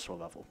much more visceral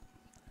level.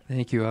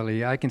 Thank you,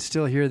 Ali. I can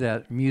still hear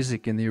that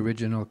music in the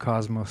original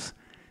Cosmos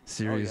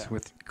series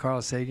with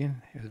Carl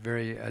Sagan. It was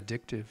very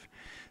addictive.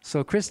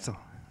 So, Krystel.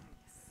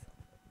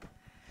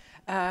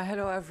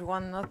 Hello,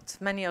 everyone. Not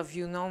many of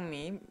you know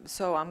me,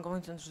 so I'm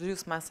going to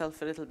introduce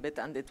myself a little bit,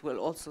 and it will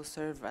also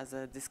serve as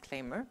a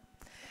disclaimer.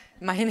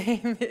 My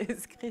name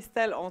is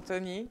Krystel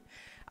Antoni.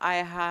 I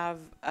have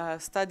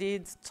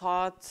studied,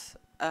 taught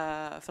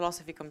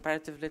philosophy,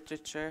 comparative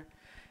literature,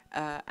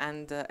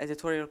 and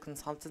editorial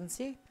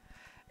consultancy.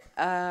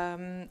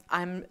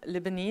 I'm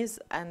Lebanese,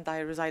 and I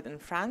reside in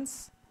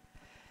France.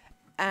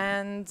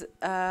 And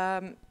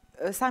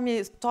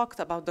Sami talked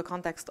about the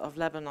context of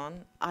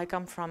Lebanon. I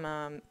come from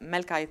a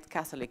Melkite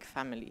Catholic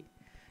family,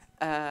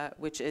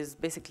 which is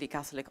basically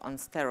Catholic on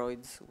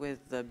steroids,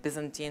 with the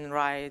Byzantine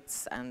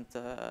rites and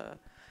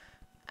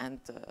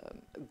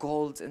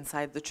gold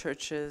inside the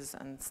churches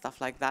and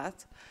stuff like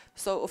that.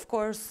 So, of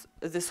course,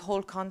 this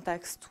whole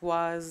context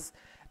was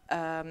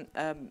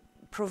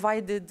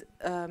provided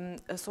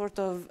a sort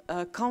of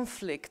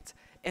conflict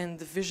in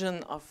the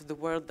vision of the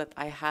world that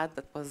I had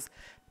that was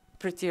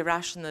pretty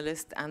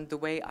rationalist, and the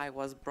way I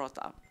was brought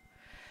up.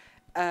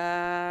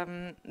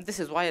 This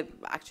is why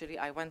actually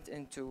I went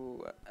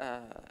into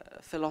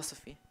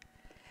philosophy.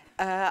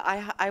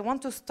 I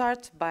want to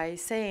start by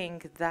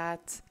saying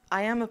that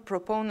I am a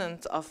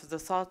proponent of the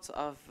thought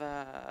of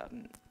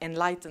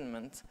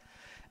enlightenment,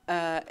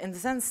 in the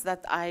sense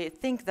that I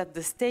think that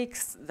the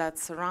stakes that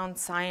surround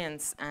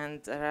science and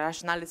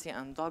rationality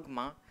and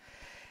dogma,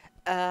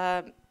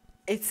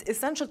 it's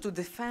essential to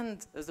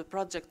defend the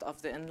project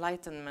of the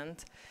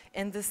Enlightenment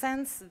in the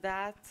sense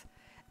that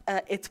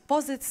it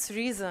posits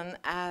reason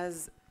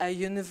as a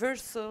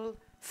universal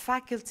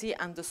faculty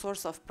and the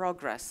source of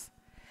progress.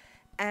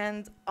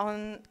 And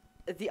on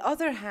the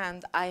other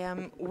hand, I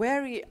am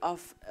wary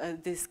of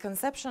this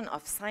conception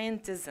of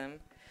scientism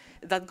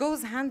that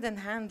goes hand in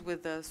hand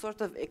with a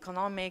sort of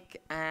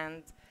economic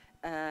and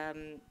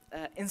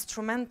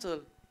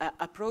instrumental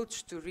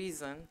approach to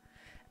reason,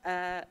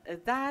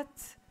 that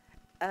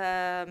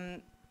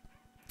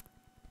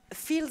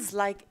feels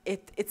like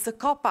it's a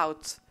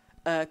cop-out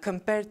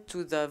compared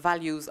to the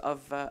values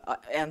of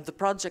and the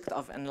project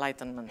of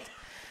enlightenment.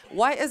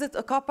 Why is it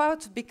a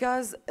cop-out?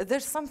 Because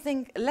there's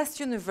something less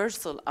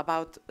universal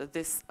about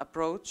this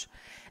approach,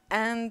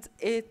 and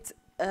it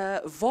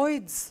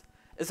voids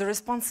the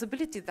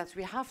responsibility that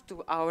we have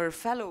to our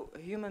fellow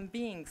human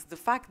beings, the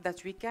fact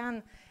that we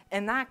can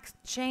enact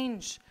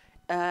change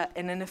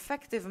in an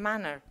effective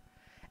manner,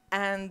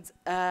 and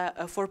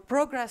for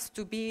progress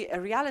to be a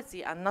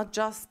reality and not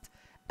just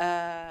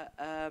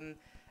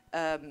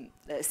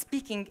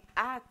speaking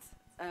at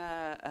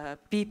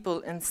people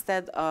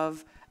instead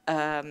of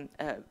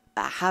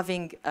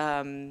having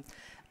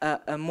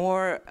a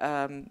more,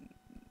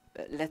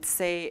 let's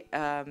say,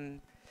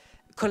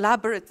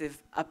 collaborative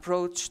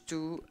approach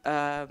to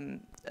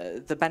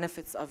the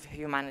benefits of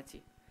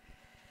humanity.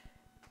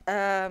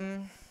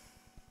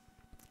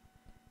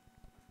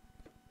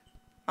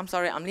 I'm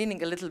sorry, I'm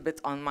leaning a little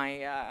bit on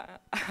my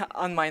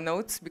on my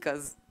notes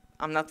because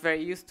I'm not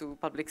very used to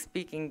public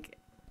speaking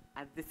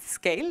at this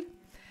scale.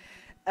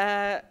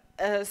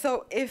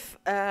 So if,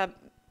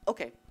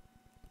 okay,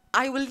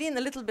 I will lean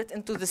a little bit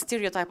into the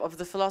stereotype of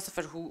the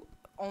philosopher who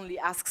only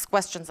asks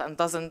questions and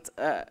doesn't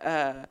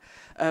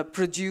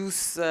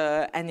produce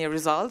any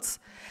results.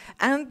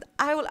 And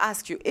I will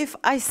ask you, if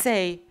I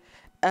say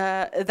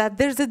that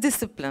there's a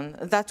discipline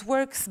that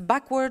works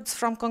backwards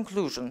from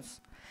conclusions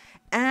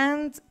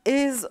and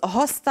is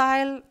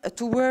hostile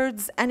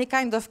towards any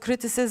kind of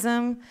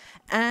criticism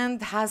and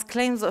has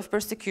claims of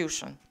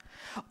persecution,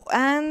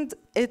 and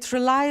it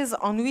relies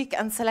on weak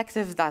and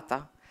selective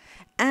data,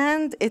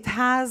 and it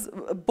has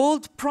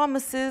bold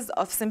promises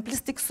of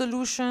simplistic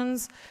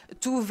solutions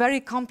to very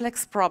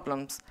complex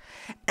problems,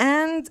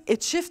 and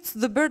it shifts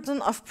the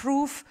burden of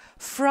proof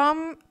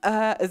from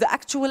the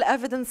actual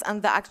evidence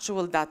and the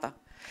actual data.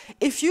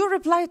 If you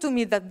reply to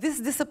me that this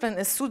discipline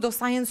is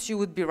pseudoscience, you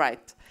would be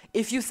right.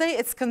 If you say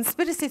it's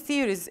conspiracy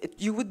theories,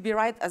 you would be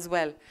right as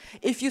well.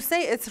 If you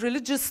say it's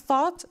religious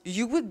thought,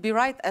 you would be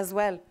right as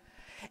well.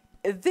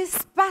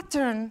 This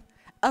pattern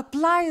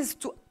applies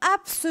to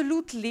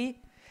absolutely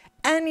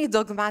any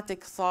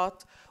dogmatic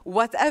thought,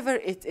 whatever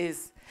it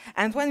is.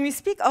 And when we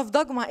speak of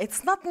dogma,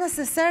 it's not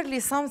necessarily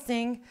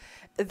something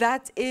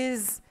that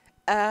is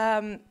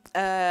an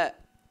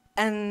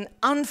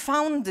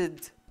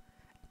unfounded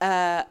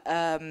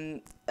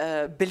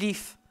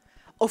belief.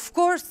 Of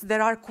course,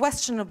 there are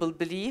questionable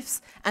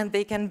beliefs, and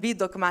they can be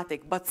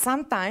dogmatic, but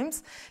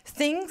sometimes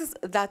things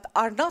that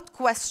are not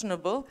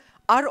questionable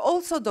are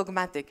also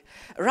dogmatic.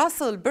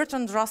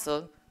 Bertrand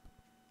Russell,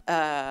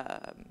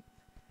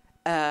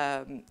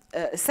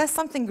 says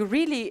something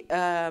really,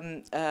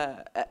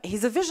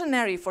 he's a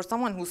visionary for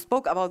someone who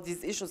spoke about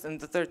these issues in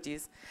the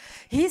 30s.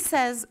 He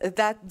says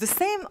that the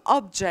same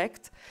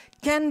object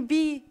can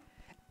be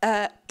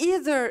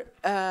either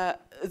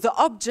the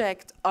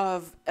object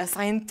of a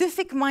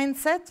scientific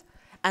mindset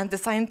and the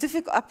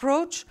scientific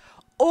approach,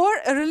 or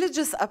a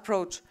religious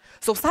approach.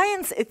 So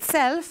science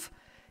itself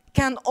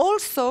can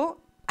also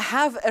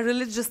have a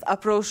religious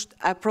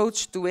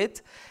approach to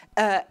it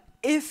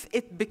if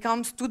it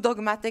becomes too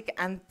dogmatic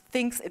and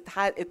thinks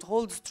it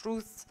holds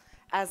truths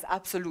as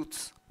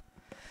absolutes.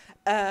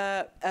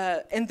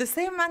 In the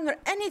same manner,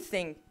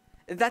 anything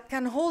that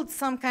can hold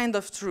some kind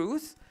of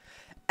truth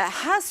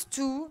has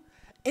to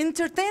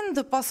entertain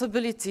the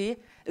possibility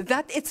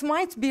that it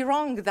might be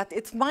wrong, that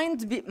it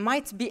might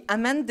be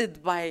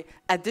amended by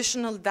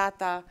additional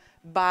data,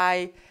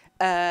 by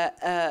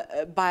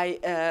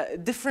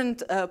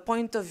different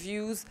point of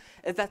views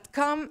that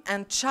come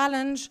and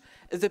challenge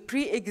the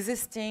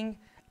pre-existing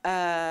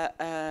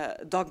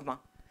dogma.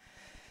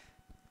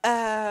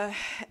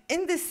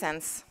 In this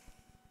sense,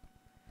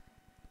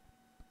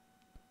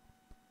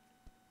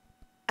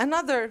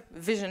 another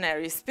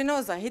visionary,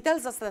 Spinoza, he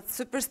tells us that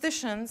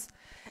superstitions,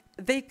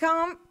 they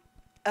come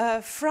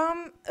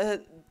from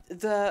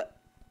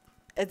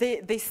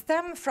they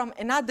stem from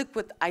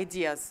inadequate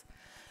ideas.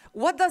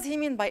 What does he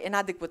mean by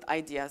inadequate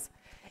ideas?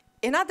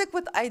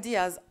 Inadequate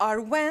ideas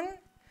are when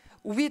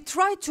we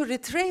try to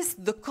retrace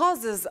the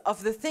causes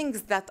of the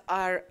things that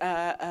are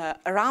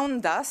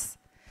around us,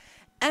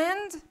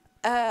 and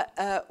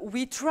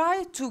we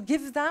try to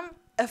give them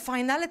a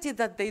finality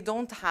that they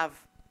don't have.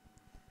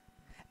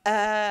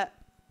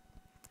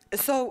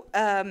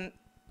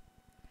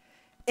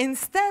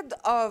 Instead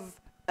of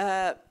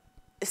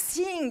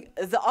seeing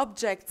the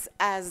objects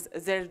as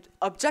their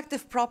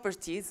objective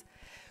properties,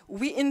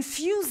 we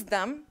infuse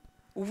them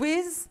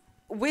with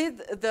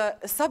the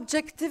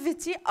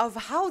subjectivity of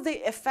how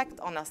they affect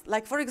on us.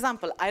 Like, for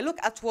example, I look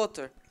at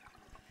water.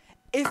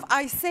 If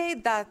I say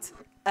that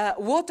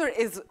water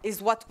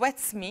is what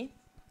wets me,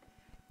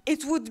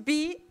 it would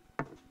be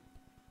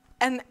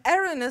an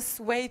erroneous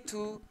way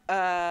to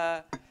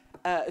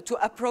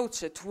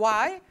approach it.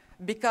 Why?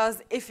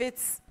 Because if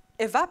it's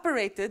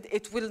evaporated,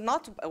 it will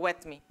not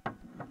wet me.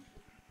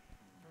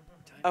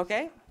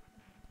 Okay?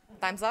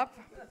 Time's up.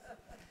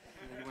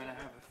 You want to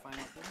have a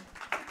final thing?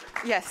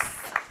 Yes.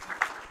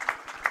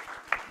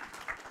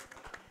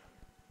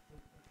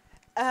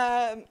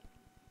 All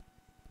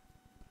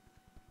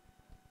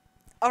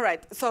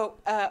right, so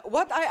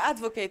what I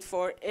advocate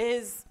for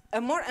is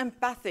a more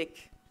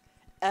empathic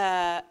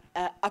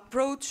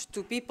approach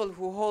to people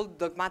who hold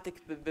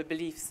dogmatic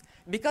beliefs,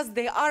 because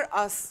they are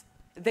us.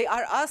 They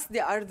are us, they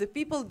are the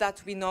people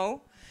that we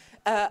know.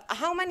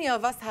 How many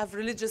of us have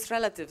religious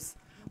relatives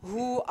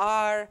who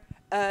are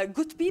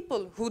good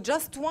people, who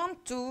just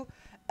want to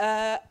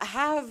to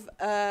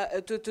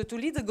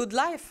lead a good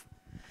life?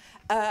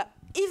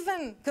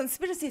 Even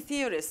conspiracy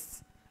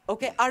theorists,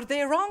 okay, are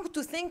they wrong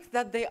to think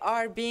that they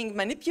are being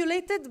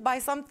manipulated by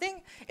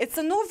something? It's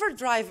an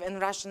overdrive in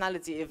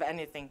rationality, if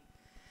anything.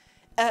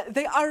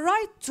 They are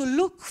right to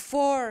look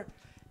for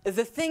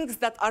the things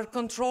that are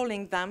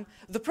controlling them.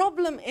 The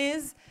problem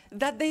is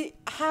that they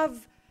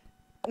have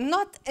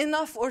not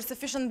enough or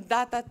sufficient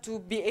data to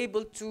be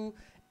able to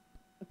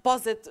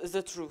posit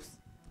the truth.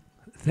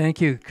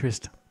 Thank you,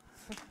 Krystel.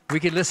 We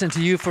could listen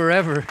to you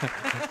forever. Thank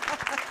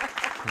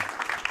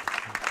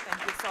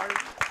you, sorry.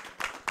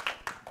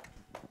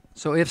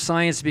 So if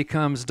science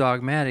becomes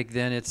dogmatic,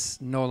 then it's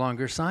no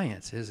longer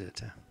science, is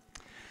it?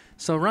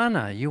 So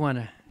Rana, you want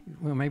to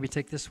maybe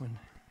take this one?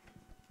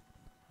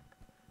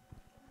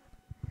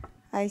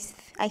 I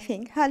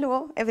think.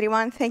 Hello,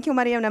 everyone. Thank you,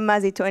 Maryam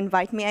Namazie, to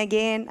invite me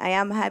again. I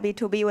am happy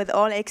to be with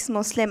all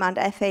ex-Muslim and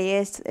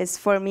atheists. It's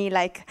for me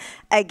like,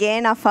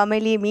 again, a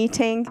family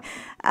meeting.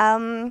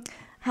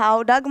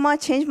 How Dogma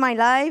changed my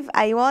life.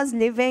 I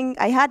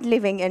had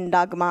living in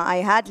Dogma.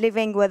 I had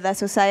living with a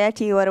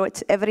society where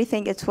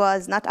everything it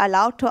was not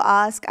allowed to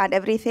ask and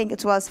everything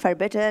it was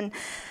forbidden.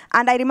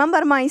 And I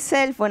remember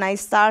myself when I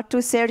start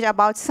to search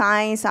about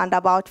science and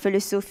about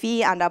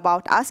philosophy and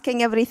about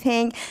asking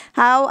everything,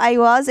 how I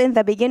was in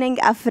the beginning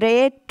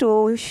afraid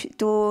to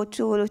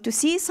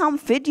see some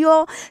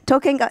video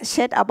talking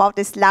shit about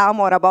Islam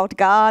or about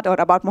God or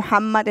about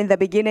Muhammad in the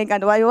beginning.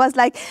 And I was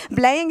like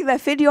playing the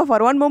video for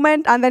one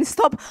moment and then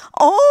stop.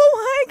 Oh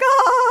my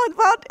God,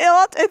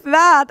 what is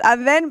that?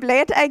 And then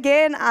play it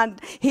again and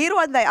hear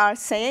what they are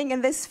saying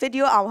in this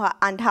video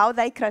and how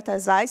they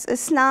criticize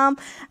Islam.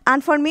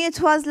 And for me,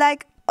 it was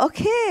like,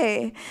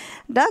 okay,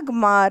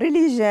 dogma,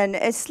 religion,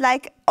 it's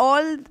like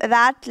all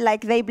that,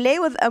 like they play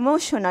with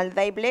emotional,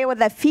 they play with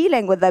the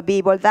feeling with the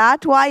people.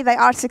 That's why they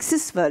are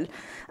successful.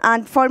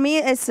 And for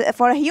me,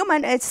 for a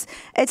human, it's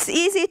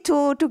easy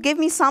to give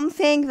me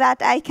something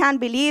that I can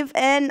believe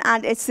in,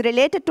 and it's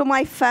related to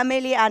my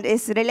family, and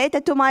it's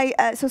related to my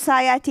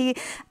society,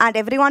 and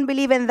everyone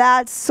believe in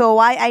that. So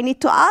why I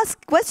need to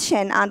ask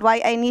question, and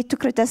why I need to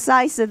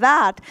criticize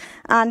that?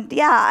 And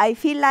yeah, I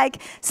feel like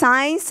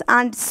science,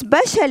 and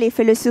especially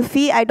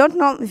philosophy, I don't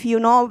know if you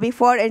know,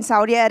 before in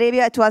Saudi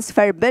Arabia, it was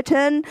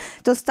forbidden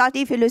to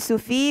study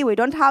philosophy. We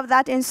don't have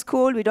that in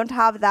school. We don't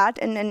have that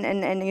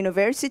in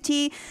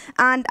university.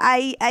 And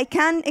I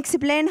can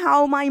explain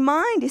how my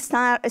mind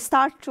start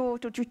to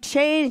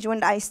change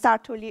when I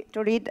start to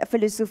read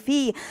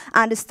philosophy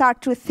and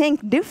start to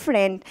think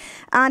different.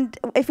 And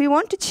if we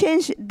want to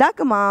change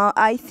dogma,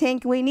 I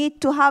think we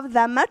need to have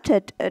the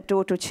method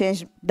to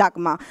change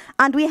dogma.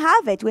 And we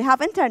have it. We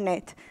have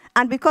internet.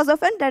 And because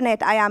of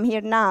internet, I am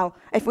here now.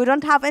 If we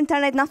don't have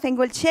internet, nothing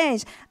will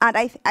change. And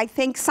I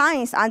think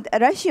science and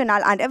rational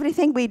and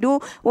everything we do,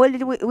 we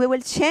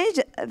will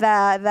change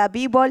the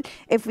people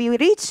if we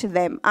reach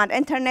them. And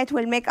internet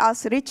will make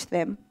us reach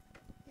them.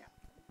 Yeah.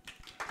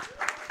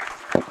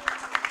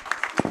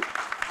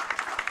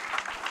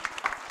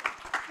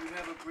 Do you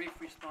have a brief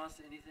response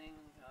to anything,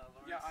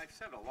 Lawrence? Yeah, I've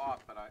said a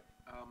lot, but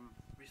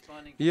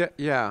responding. Yeah.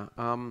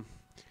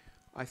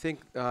 I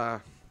think.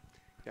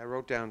 I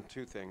wrote down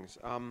two things.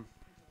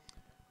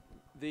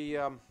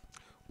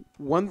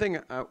 One thing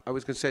I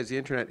was going to say is the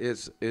internet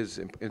is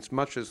as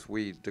much as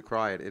we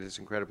decry it, it is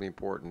incredibly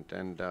important.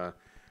 And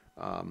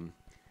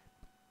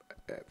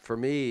for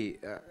me,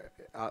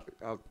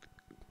 I'll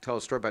tell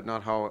a story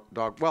about how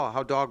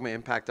Dogma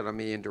impacted on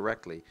me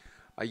indirectly.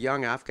 A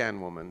young Afghan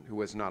woman who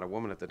was not a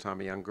woman at the time,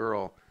 a young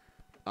girl,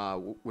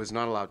 was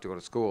not allowed to go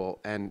to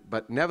school,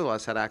 but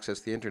nevertheless had access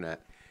to the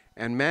internet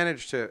and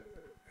managed to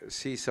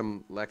see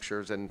some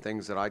lectures and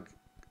things that I'd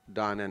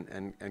done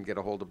and get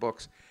a hold of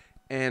books,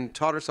 and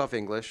taught herself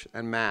English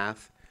and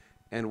math,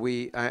 and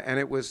we were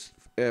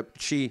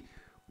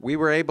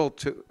able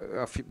to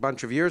a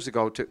bunch of years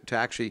ago to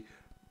actually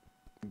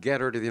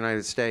get her to the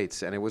United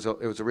States, and it was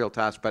a real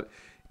task, but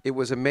it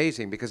was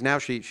amazing because now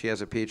she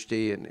has a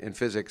PhD in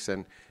physics,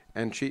 and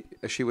she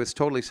was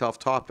totally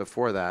self-taught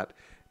before that,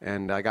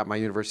 and I got my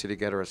university to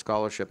get her a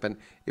scholarship, and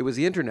it was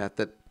the internet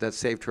that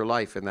saved her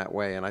life in that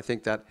way, and I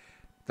think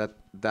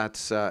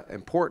that's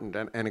important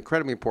and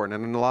incredibly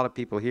important. And a lot of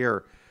people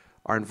here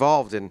are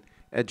involved in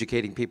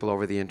educating people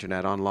over the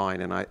internet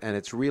online, and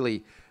it's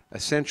really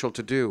essential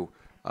to do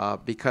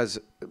because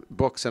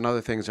books and other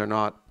things are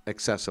not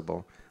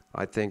accessible.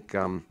 I think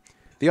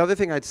the other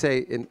thing I'd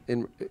say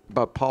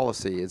about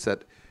policy is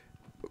that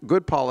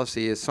good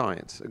policy is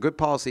science.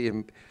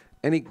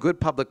 Any good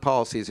public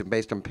policy is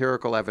based on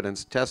empirical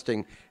evidence,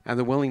 testing, and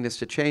the willingness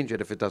to change it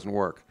if it doesn't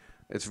work.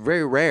 It's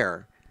very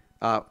rare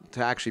to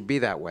actually be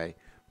that way.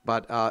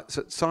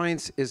 So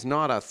science is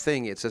not a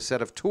thing, it's a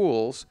set of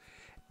tools,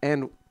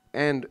 and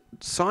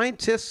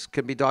scientists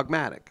can be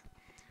dogmatic.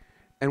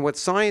 And what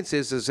science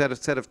is a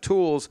set of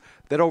tools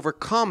that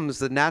overcomes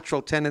the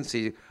natural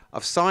tendency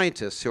of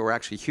scientists, who are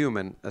actually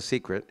human, a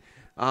secret,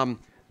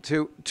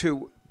 to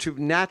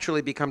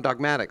naturally become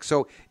dogmatic.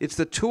 So it's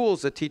the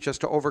tools that teach us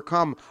to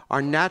overcome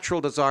our natural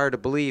desire to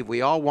believe.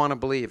 We all want to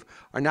believe.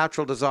 Our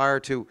natural desire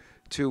to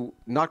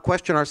not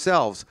question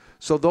ourselves.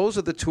 So those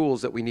are the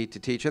tools that we need to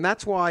teach. And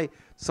that's why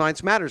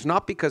science matters,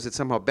 not because it's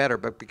somehow better,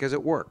 but because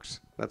it works.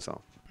 That's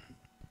all.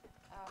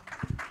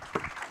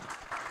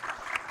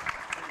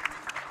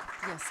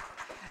 Yes.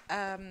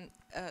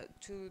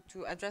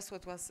 To address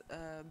what was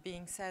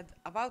being said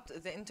about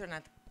the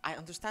internet, I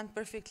understand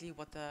perfectly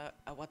what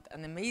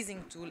an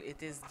amazing tool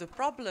it is. The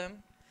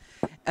problem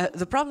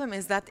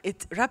is that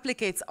it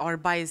replicates our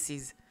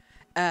biases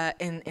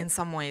in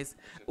some ways.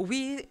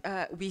 We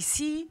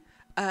see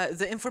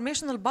the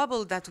informational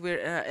bubble that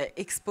we're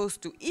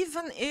exposed to.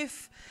 Even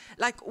if,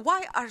 like,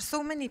 why are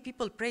so many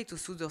people prey to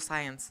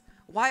pseudoscience?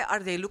 Why are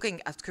they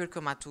looking at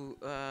curcuma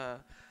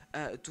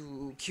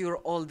to cure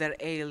all their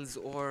ails,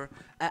 or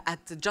at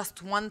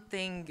just one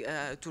thing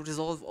to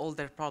resolve all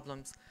their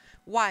problems?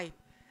 Why?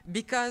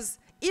 Because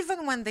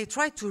even when they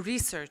try to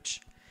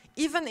research,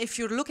 even if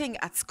you're looking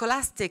at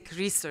scholastic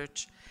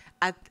research,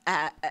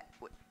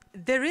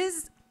 there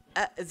is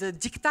the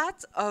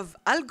diktat of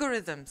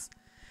algorithms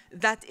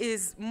that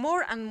is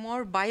more and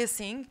more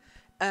biasing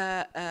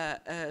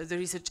the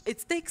research.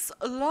 It takes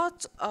a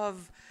lot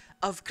of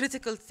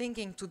critical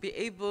thinking to be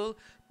able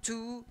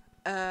to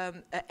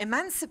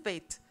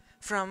emancipate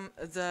from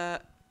the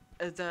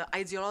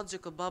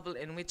ideological bubble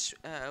in which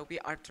we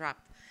are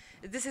trapped.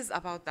 This is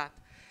about that.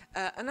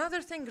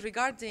 Another thing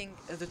regarding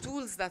the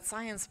tools that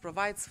science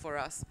provides for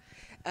us,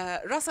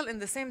 Russell, in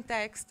the same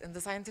text, in the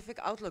Scientific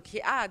Outlook,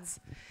 he adds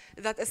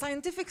that a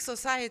scientific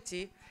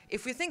society,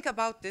 if we think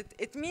about it,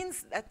 it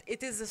means that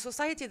it is a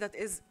society that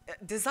is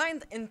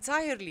designed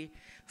entirely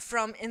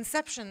from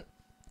inception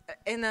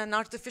in an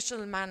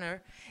artificial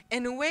manner,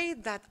 in a way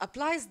that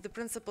applies the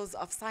principles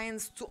of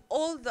science to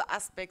all the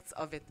aspects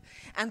of it.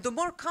 And the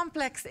more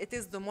complex it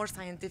is, the more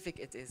scientific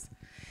it is.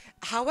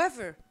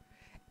 However,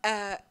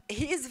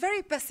 he is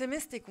very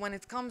pessimistic when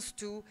it comes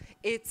to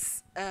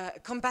its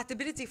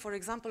compatibility, for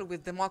example,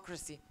 with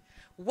democracy.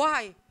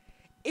 Why?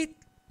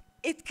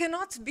 It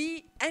cannot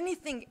be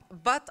anything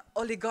but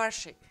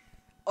oligarchic.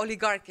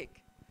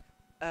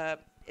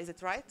 Is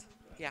it right?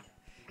 Yeah.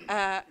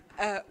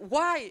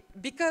 Why?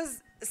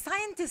 Because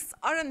scientists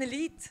are an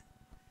elite,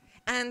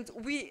 and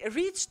we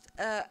reached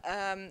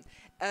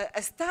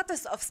a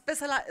status of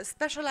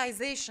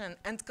specialization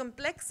and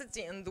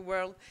complexity in the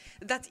world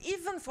that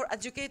even for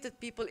educated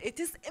people, it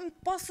is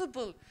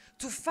impossible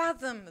to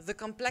fathom the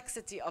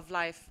complexity of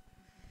life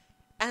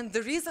and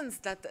the reasons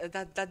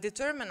that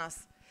determine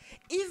us.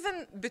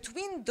 Even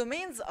between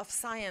domains of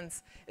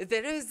science,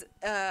 there is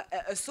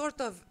a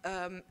sort of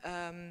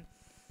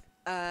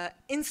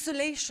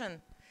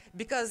insulation,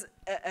 because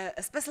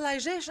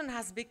specialization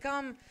has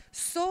become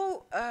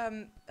so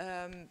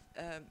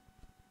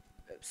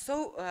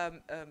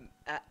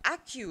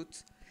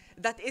acute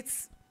that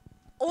it's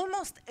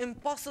almost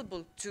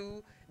impossible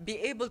to be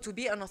able to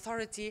be an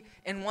authority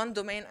in one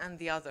domain and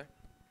the other.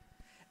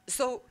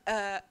 So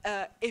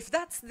if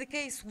that's the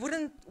case,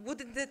 wouldn't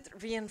it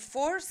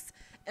reinforce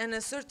in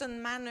a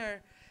certain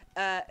manner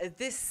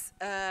this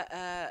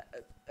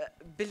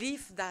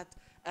belief that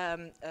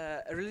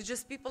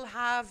religious people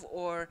have,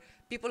 or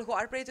people who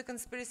are prey to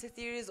conspiracy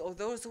theories, or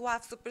those who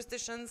have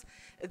superstitions,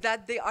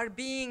 that they are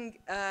being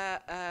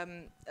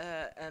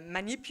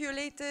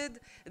manipulated,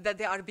 that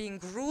they are being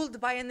ruled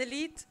by an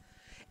elite?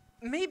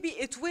 Maybe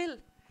it will.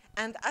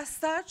 And as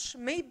such,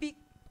 maybe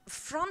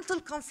frontal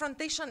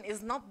confrontation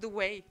is not the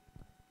way.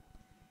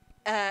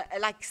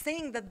 Like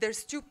saying that they're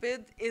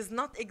stupid is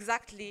not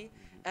exactly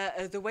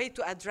the way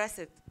to address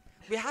it.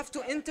 We have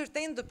to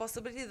entertain the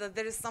possibility that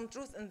there is some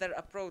truth in their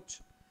approach.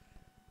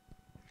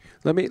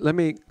 I'm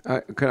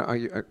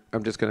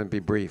just going to be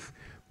brief.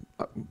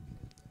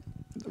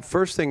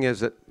 First thing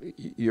is that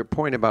your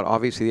point about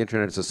obviously the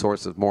internet is a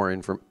source of more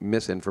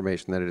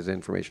misinformation than it is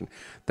information.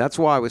 That's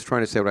why I was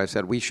trying to say what I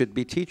said. We should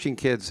be teaching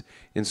kids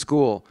in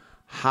school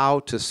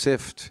how to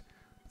sift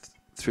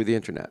through the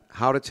internet,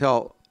 how to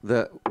tell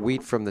the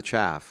wheat from the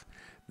chaff.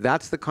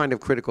 That's the kind of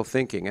critical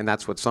thinking, and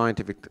that's what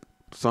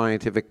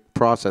scientific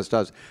process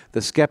does,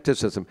 the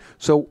skepticism.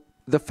 So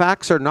the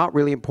facts are not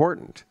really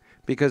important,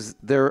 because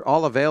they're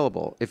all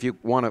available if you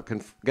want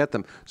to get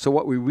them. So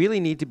what we really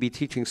need to be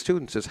teaching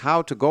students is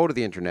how to go to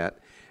the internet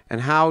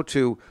and how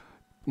to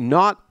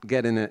not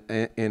get in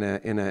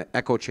a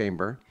echo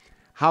chamber,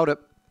 how to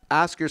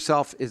ask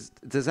yourself,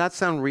 does that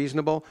sound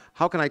reasonable?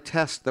 How can I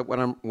test that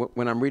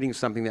when I'm reading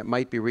something that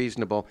might be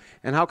reasonable?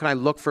 And how can I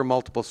look for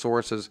multiple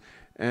sources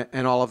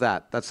and all of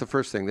that? That's the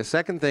first thing. The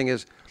second thing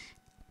is,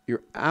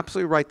 you're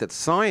absolutely right that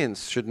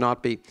science should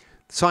not be,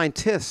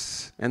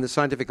 scientists and the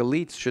scientific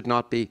elites should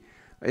not be,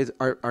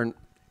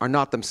 are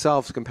not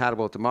themselves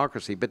compatible with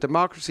democracy. But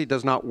democracy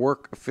does not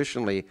work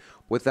efficiently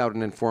without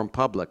an informed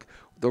public.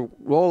 The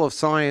role of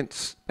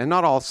science, and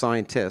not all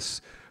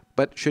scientists,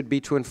 but should be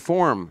to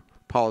inform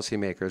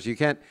policymakers.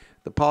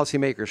 The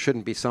policymakers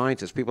shouldn't be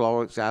scientists. People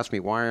always ask me,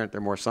 why aren't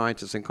there more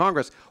scientists in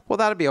Congress? Well,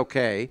 that'd be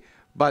okay,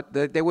 but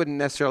they wouldn't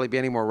necessarily be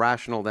any more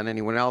rational than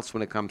anyone else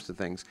when it comes to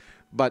things.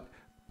 But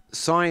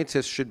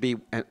scientists should be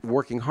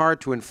working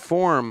hard to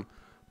inform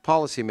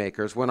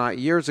policymakers.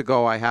 Years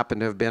ago, I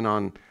happened to have been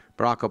on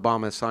Barack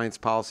Obama's science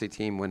policy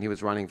team when he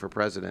was running for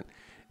president.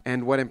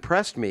 And what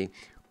impressed me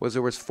was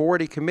there was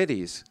 40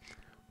 committees,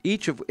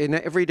 in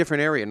every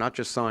different area, not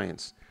just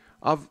science,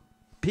 of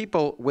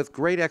people with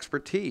great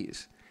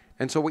expertise.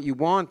 And so what you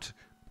want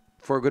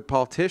for a good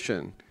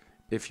politician,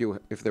 if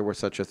there were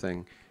such a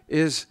thing,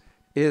 is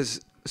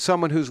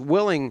someone who's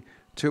willing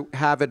to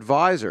have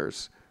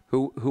advisors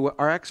who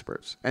are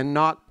experts and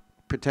not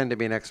pretend to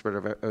be an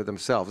expert of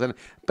themselves.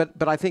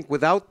 But I think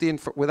without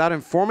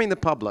informing the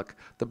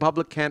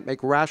public can't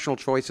make rational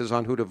choices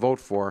on who to vote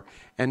for,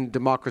 and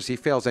democracy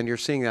fails. And you're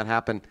seeing that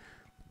happen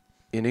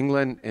in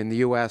England, in the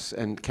US,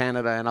 and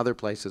Canada, and other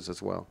places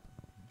as well.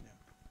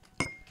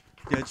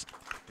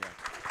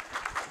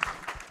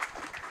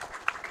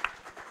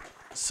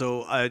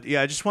 So I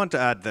just want to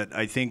add that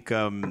I think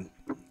when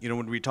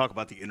we talk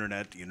about the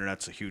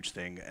internet's a huge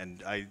thing,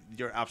 and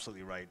you're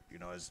absolutely right.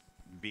 As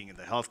being in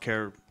the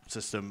healthcare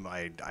system,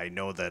 I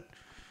know that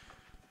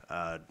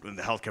in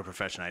the healthcare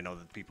profession, I know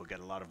that people get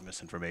a lot of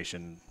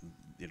misinformation.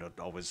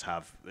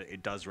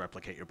 It does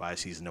replicate your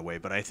biases in a way.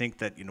 But I think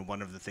that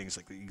one of the things,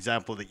 like the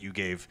example that you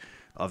gave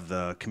of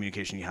the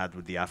communication you had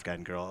with the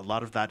Afghan girl, a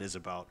lot of that is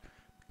about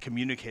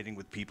communicating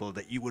with people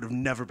that you would have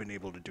never been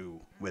able to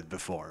do with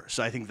before.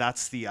 So I think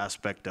that's the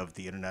aspect of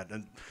the internet.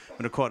 And I'm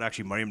going to quote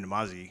actually Maryam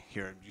Namazie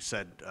here. You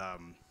said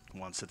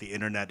once that the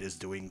internet is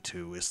doing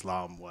to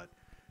Islam what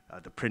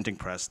the printing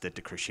press did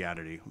to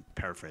Christianity,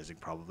 paraphrasing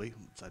probably.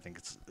 So I think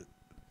it's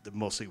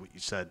mostly what you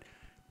said.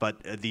 But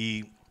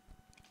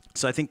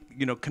so I think,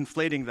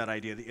 conflating that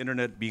idea, the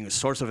internet being a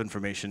source of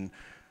information,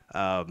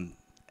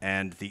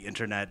 and the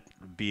internet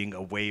being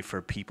a way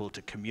for people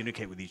to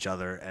communicate with each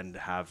other and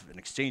have an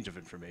exchange of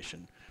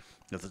information.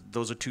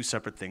 Those are two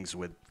separate things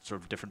with sort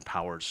of different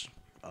powers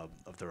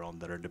of their own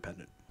that are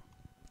independent.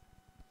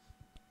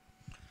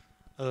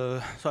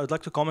 So I'd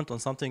like to comment on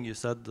something you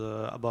said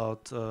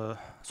about,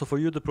 so for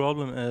you the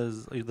problem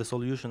is, the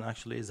solution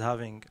actually is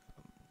having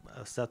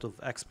a set of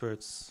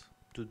experts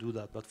to do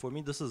that. But for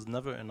me this is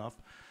never enough,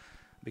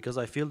 because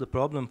I feel the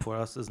problem for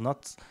us is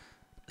not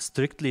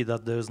strictly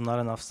that there's not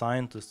enough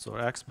scientists or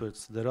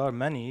experts. There are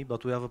many,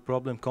 but we have a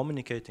problem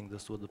communicating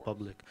this with the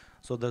public.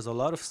 So there's a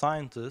lot of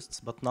scientists,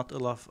 but not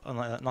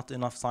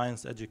enough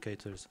science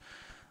educators.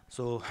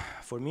 So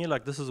for me,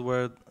 this is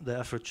where the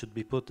effort should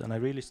be put, and I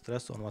really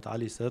stress on what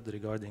Ali said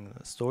regarding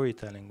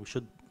storytelling. We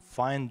should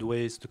find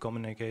ways to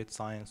communicate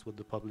science with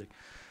the public.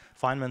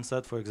 Feynman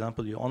said, for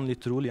example, you only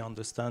truly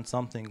understand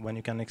something when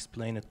you can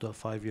explain it to a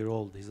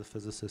 5-year-old. He's a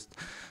physicist.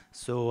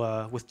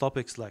 So with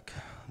topics like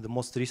the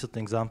most recent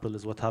example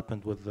is what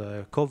happened with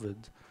COVID.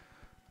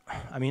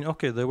 I mean,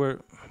 okay, there were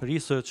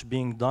research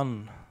being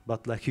done,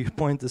 but your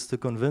point is to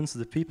convince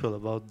the people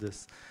about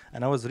this.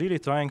 And I was really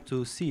trying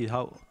to see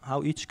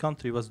how each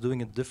country was doing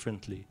it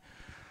differently.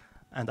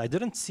 And I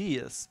didn't see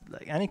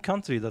any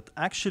country that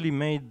actually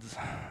made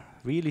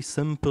really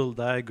simple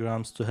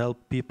diagrams to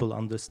help people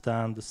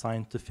understand the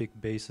scientific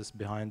basis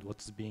behind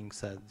what's being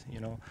said,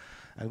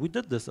 And we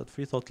did this at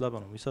Free Thought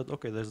Lebanon. We said,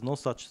 okay, there's no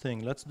such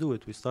thing, let's do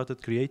it. We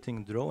started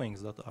creating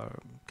drawings that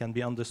can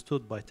be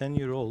understood by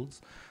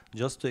 10-year-olds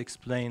just to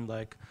explain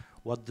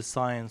what the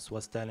science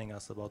was telling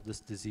us about this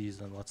disease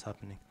and what's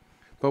happening.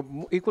 But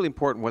equally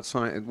important,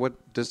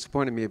 what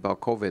disappointed me about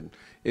COVID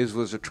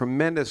was a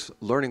tremendous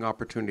learning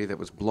opportunity that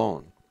was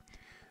blown.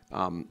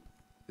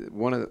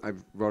 I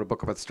wrote a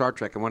book about Star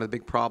Trek, and one of the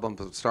big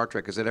problems of Star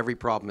Trek is that every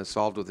problem is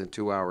solved within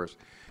 2 hours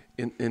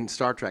in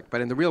Star Trek.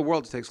 But in the real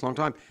world, it takes a long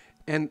time.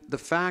 And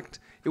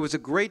it was a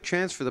great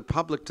chance for the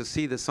public to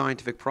see the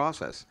scientific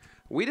process.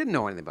 We didn't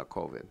know anything about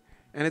COVID,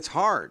 and it's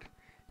hard,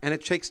 and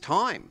it takes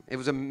time. It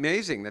was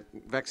amazing that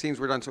vaccines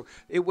were done. So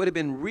it would have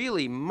been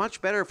really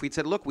much better if we'd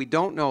said, look, we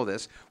don't know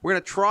this. We're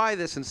going to try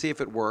this and see if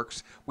it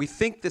works. We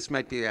think this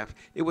might be.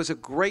 It was a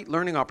great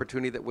learning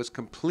opportunity that was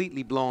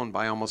completely blown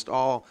by almost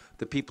all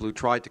the people who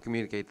tried to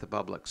communicate to the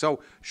public. So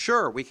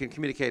sure, we can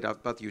communicate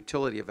about the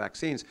utility of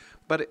vaccines,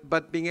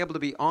 but being able to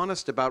be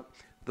honest about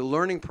the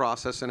learning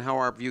process and how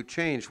our view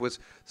changed was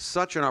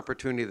such an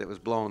opportunity that was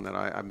blown that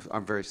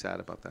I'm very sad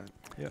about that.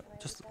 Yeah,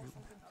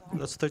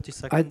 that's 30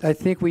 seconds. I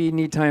think we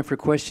need time for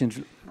questions.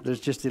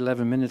 There's just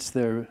 11 minutes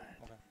there. Okay.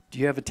 Do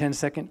you have a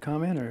 10-second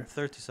comment or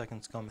 30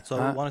 seconds comment? So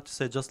I wanted to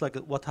say, just like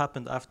what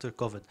happened after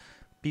COVID,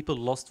 people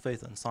lost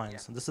faith in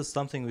science, and this is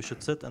something we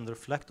should sit and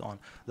reflect on.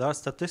 There are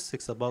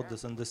statistics about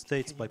this in the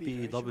States by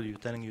PEW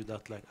telling you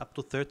that up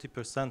to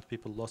 30%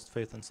 people lost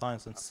faith in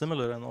science, and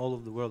similar in all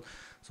of the world.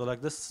 So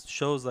this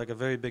shows a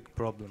very big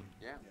problem.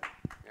 Yeah.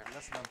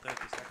 Less than 30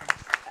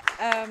 seconds.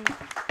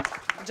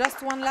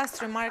 Just one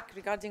last remark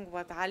regarding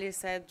what Ali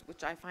said,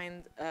 which I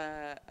find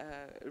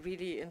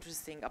really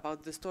interesting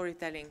about the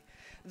storytelling.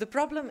 The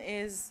problem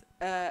is,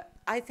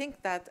 I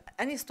think that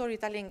any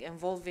storytelling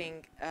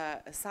involving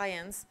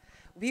science,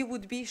 we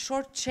would be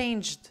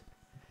shortchanged.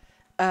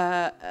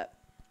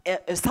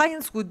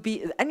 Science would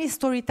be, any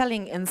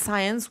storytelling in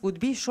science would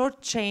be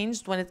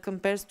shortchanged when it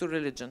compares to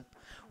religion.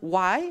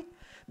 Why?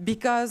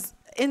 Because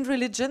in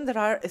religion, there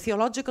are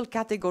theological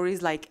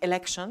categories like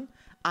election.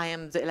 I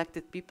am the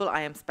elected people,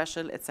 I am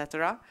special,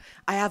 etc.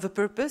 I have a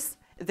purpose,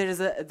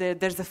 there's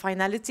a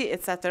finality,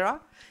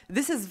 etc.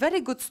 This is very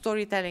good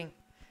storytelling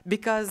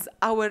because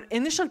our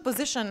initial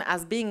position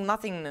as being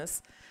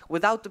nothingness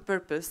without a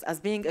purpose, as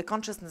being a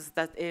consciousness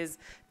that is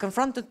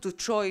confronted to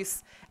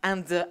choice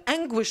and the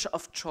anguish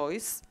of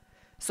choice,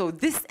 so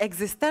this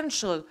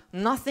existential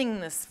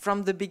nothingness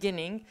from the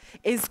beginning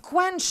is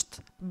quenched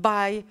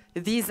by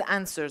these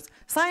answers.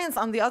 Science,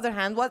 on the other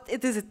hand, what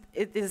it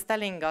is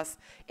telling us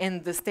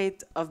in the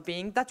state of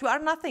being that we are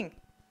nothing.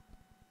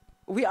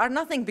 We are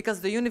nothing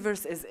because the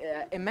universe is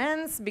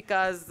immense,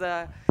 because...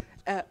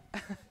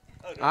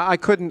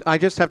 I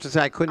just have to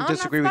say I couldn't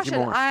disagree with you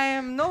more. I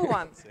am no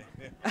one.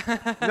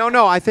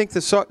 No, I think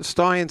the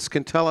science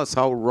can tell us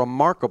how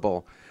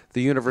remarkable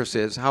the universe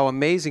is, how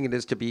amazing it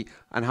is to be,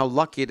 and how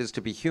lucky it is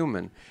to be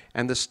human.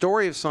 And the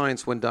story of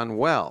science, when done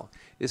well,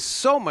 is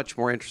so much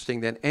more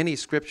interesting than any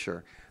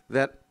scripture.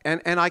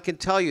 And I can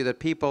tell you that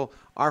people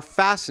are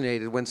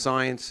fascinated when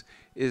science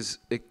is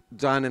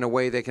done in a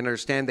way they can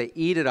understand. They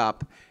eat it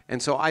up. And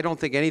so I don't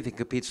think anything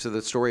competes to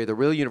the story of the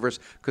real universe,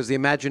 because the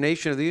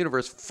imagination of the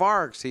universe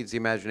far exceeds the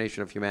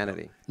imagination of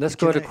humanity. Let's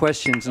go to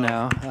questions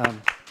now.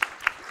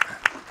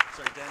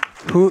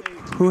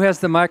 Who has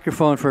the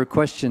microphone for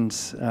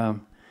questions?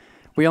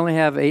 We only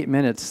have 8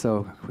 minutes,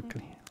 so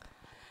quickly.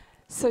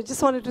 So I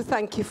just wanted to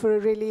thank you for a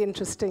really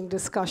interesting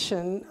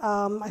discussion.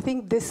 I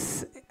think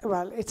this,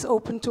 well, it's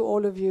open to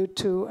all of you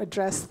to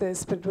address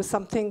this, but it was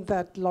something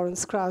that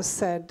Lawrence Krauss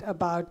said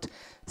about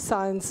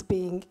science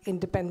being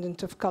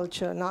independent of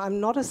culture. Now, I'm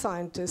not a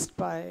scientist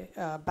by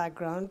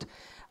background,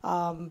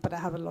 but I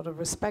have a lot of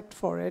respect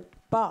for it.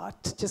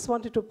 But just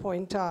wanted to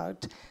point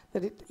out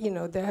that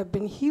there have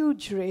been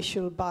huge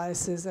racial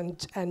biases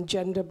and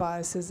gender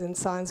biases in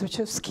science, which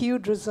have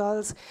skewed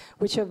results,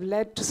 which have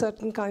led to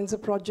certain kinds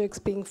of projects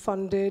being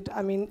funded.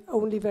 I mean,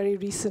 only very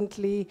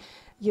recently,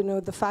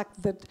 the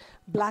fact that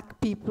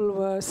black people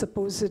were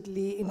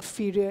supposedly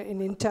inferior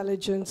in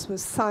intelligence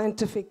was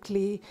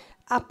scientifically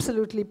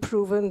absolutely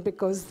proven,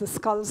 because the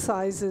skull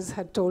sizes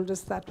had told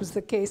us that was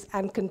the case,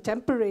 and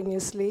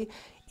contemporaneously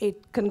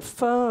it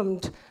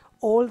confirmed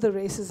all the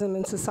racism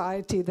in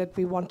society that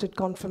we wanted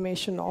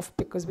confirmation of,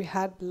 because we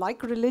had,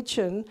 like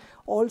religion,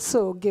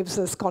 also gives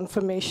us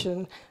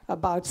confirmation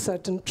about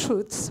certain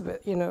truths.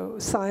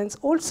 Science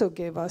also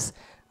gave us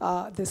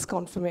this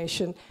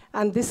confirmation,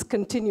 and this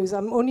continues.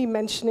 I'm only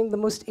mentioning the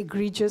most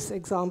egregious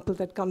example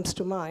that comes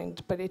to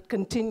mind, but it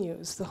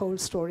continues. The whole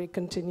story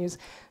continues.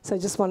 So I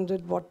just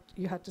wondered what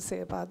you had to say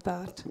about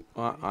that.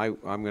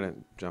 I'm going to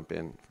jump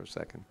in for a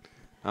second.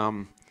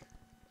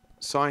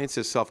 Science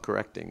is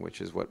self-correcting,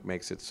 which is what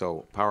makes it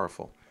so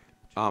powerful.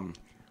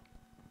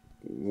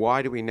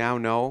 Why do we now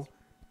know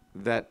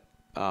that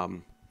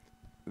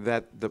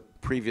that the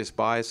previous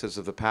biases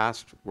of the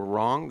past were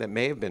wrong, that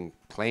may have been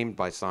claimed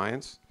by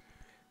science?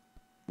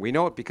 We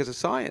know it because of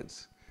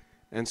science.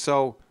 And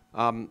so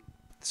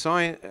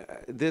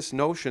this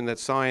notion that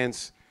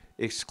science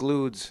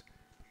excludes...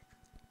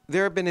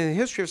 There have been, in the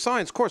history of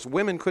science, of course,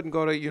 women couldn't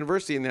go to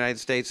university in the United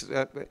States,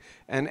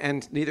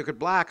 and neither could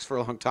blacks for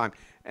a long time.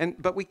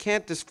 But we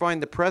can't define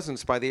the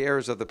presence by the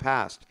errors of the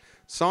past.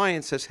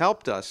 Science has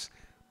helped us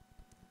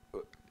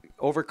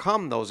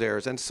overcome those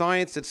errors. And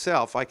science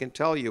itself, I can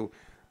tell you,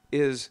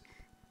 is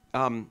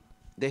the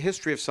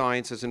history of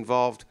science has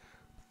involved...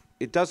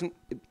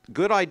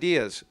 Good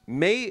ideas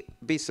may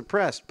be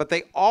suppressed, but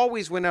they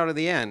always win out in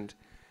the end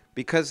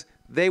because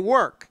they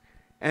work.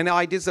 And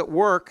ideas that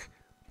work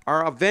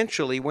are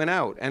eventually win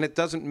out. And it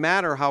doesn't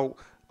matter how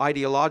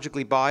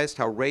ideologically biased,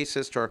 how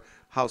racist, or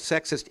how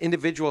sexist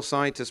individual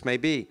scientists may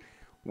be.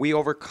 We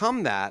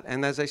overcome that,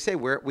 and as I say,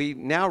 we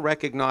now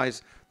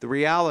recognize the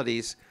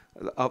realities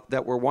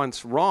that were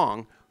once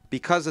wrong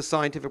because the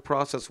scientific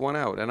process won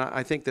out. And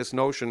I think this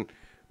notion,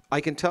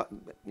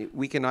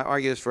 we can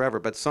argue this forever,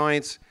 but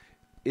science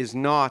is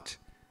not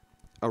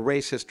a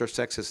racist or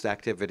sexist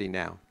activity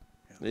now,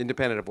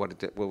 independent of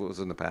what was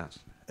in the past.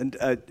 And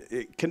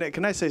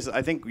can I say,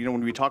 I think,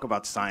 when we talk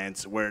about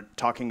science, we're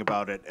talking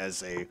about it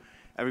as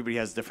everybody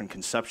has different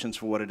conceptions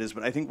for what it is,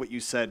 but I think what you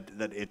said,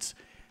 that it's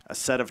a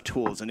set of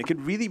tools, and it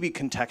could really be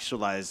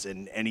contextualized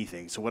in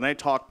anything. So when I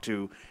talk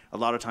to, a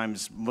lot of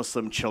times,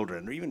 Muslim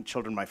children, or even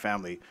children in my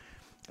family,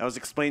 I always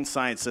explain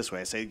science this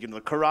way. I say,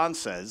 the Quran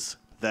says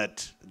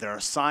that there are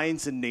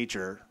signs in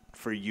nature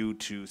for you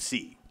to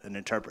see and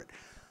interpret.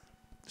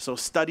 So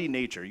study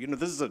nature.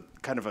 This is a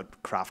kind of a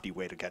crafty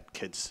way to get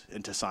kids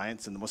into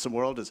science in the Muslim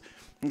world, is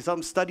you tell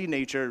them, study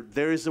nature.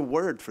 There is a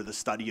word for the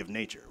study of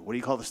nature. What do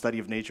you call the study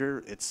of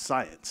nature? It's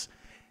science.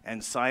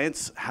 And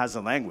science has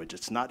a language.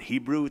 It's not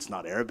Hebrew, it's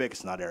not Arabic,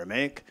 it's not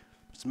Aramaic,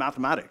 it's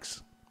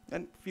mathematics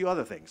and a few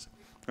other things,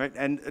 right?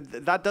 And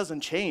that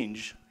doesn't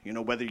change, you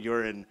know, whether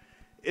you're in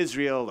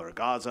Israel or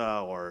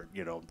Gaza or,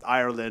 you know,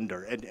 Ireland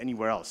or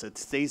anywhere else. It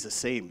stays the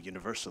same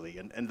universally.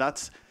 And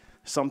that's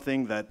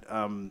something that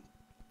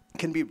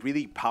can be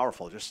really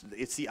powerful. Just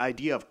it's the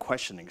idea of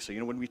questioning. So, you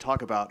know, when we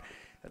talk about,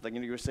 like, you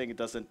know, you were saying it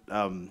doesn't,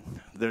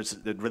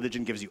 that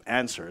religion gives you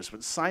answers,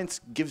 but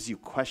science gives you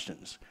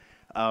questions.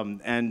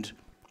 And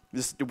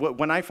this,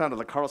 when I founded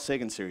the Carl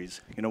Sagan series,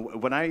 you know,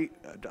 when I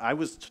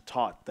was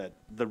taught that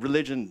the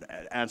religion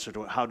answer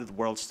to how did the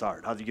world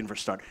start, how did the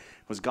universe start,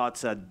 was God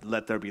said,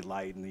 let there be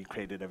light, and he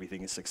created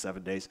everything in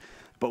 6-7 days.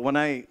 But when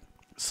I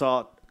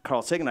saw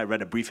Carl Sagan, I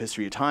read A Brief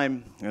History of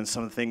Time and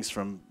some of the things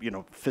from, you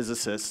know,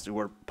 physicists who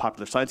were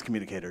popular science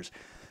communicators.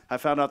 I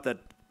found out that,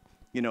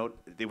 you know,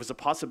 there was a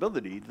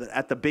possibility that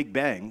at the Big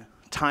Bang,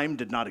 time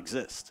did not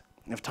exist.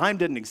 And if time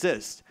didn't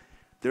exist,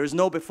 there is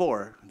no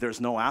before, there's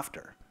no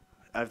after.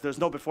 If there's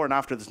no before and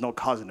after, there's no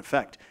cause and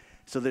effect.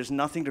 So there's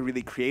nothing to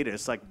really create it.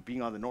 It's like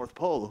being on the North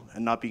Pole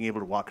and not being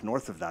able to walk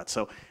north of that.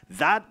 So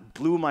that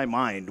blew my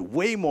mind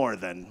way more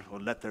than,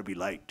 well, let there be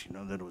light, you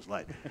know, then it was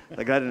light.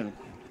 Like I didn't.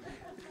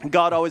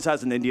 God always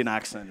has an Indian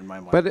accent in my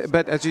mind.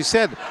 But as you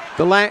said,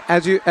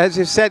 as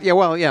you said, yeah,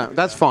 well, yeah,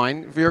 that's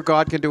fine. If your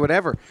God can do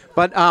whatever.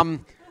 But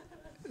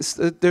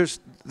there's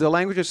the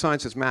language of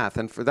science is math,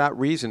 and for that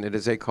reason, it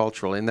is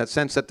acultural in that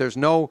sense that there's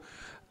no.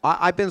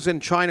 I've been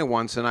in China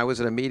once, and I was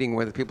at a meeting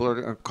where the people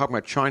are talking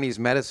about Chinese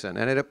medicine,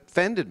 and it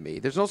offended me.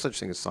 There's no such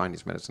thing as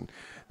Chinese medicine.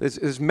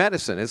 It's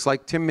medicine. It's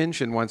like Tim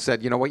Minchin once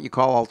said, you know, what you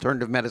call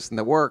alternative medicine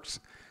that works,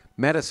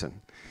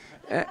 medicine.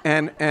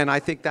 And I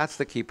think that's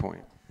the key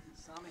point.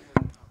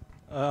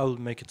 I'll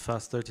make it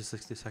fast, 30,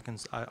 60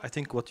 seconds. I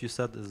think what you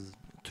said is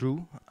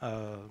true.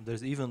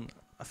 There's even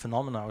a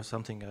phenomena or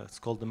something, it's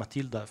called the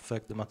Matilda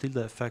effect. The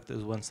Matilda effect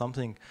is when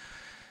something,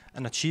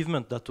 an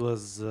achievement that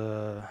was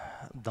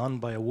done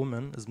by a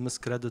woman is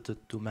miscredited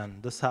to men.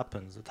 This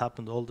happens. It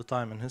happened all the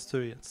time in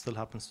history. It still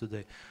happens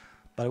today.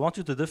 But I want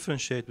you to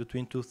differentiate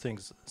between two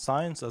things.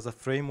 Science as a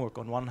framework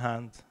on one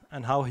hand,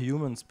 and how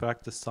humans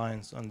practice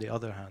science on the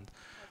other hand.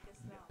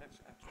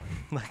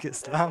 Like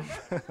Islam.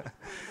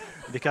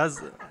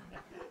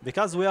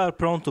 Because we are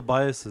prone to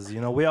biases, you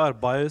know, we are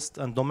biased,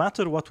 and no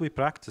matter what we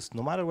practice,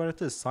 no matter what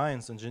it is,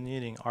 science,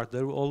 engineering, art,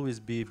 there will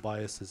always be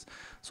biases.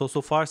 So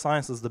far,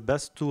 science is the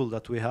best tool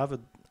that we have,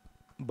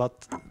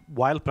 but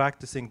while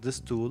practicing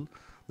this tool,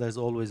 there's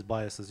always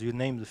biases. You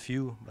named a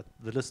few, but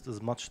the list is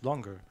much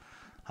longer.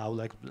 How,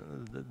 like,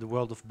 the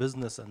world of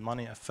business and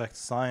money affects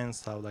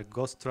science, how, like,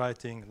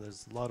 ghostwriting,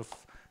 there's a lot of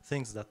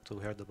things that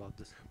we heard about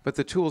this. But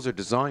the tools are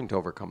designed to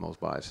overcome those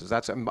biases.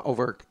 That's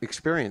over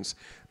experience.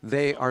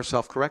 They are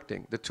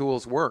self-correcting. The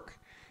tools work.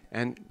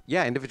 And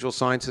yeah, individual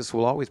scientists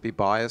will always be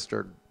biased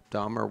or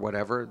dumb or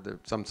whatever.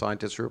 Some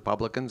scientists are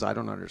Republicans. I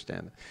don't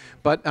understand it.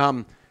 But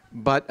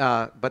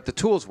the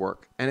tools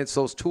work. And it's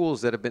those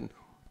tools that have been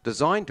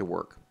designed to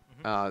work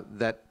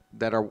that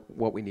are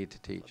what we need to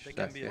teach.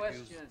 Next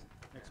question.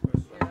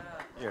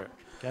 Yeah.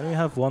 Can we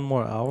have one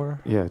more hour?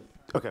 Yeah.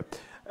 Okay.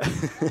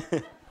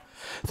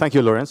 Thank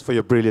you, Lawrence, for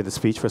your brilliant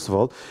speech, first of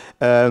all.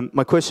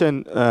 My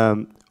question,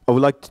 I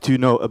would like to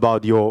know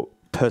about your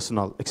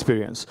personal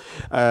experience.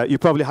 You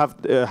probably have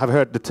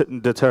heard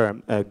the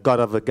term God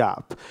of the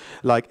gap.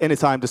 Like,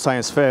 anytime the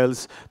science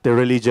fails, the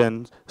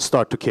religion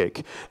start to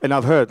kick. And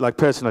I've heard, like,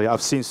 personally,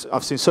 I've seen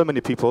so many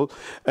people,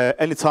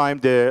 anytime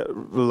the,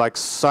 like,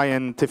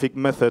 scientific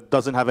method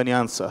doesn't have any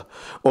answer,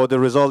 or the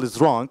result is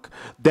wrong,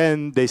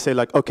 then they say,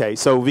 like, okay,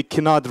 so we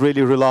cannot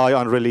really rely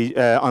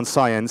on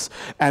science,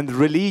 and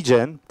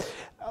religion,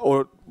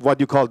 or what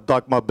you call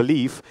dogma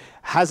belief,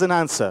 has an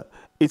answer.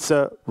 It's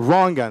a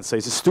wrong answer,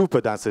 it's a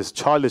stupid answer, it's a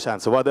childish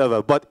answer,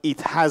 whatever, but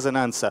it has an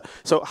answer.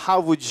 So how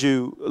would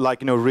you,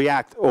 like, you know,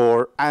 react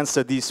or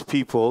answer these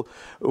people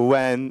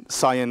when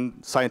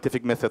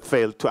scientific method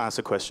failed to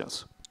answer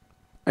questions?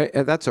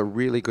 That's a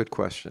really good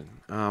question.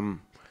 And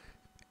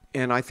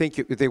I think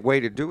the way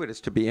to do it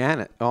is to be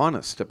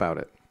honest about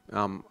it.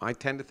 I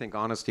tend to think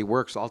honesty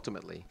works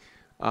ultimately.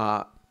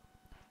 God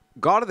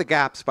of the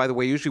gaps, by the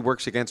way, usually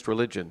works against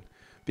religion,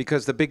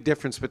 because the big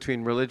difference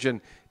between religion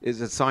is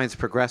that science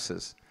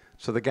progresses.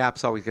 So the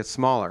gaps always get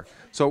smaller.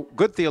 So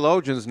good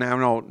theologians now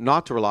know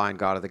not to rely on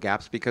God of the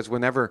gaps, because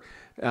whenever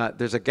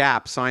there's a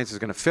gap, science is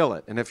going to fill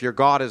it. And if your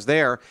God is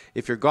there,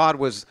 if your God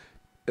was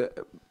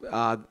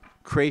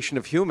creation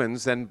of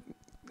humans, then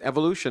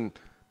evolution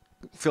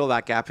fill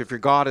that gap. If your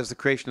God is the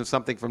creation of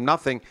something from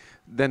nothing,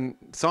 then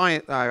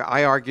science,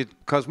 I argued,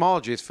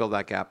 cosmology has filled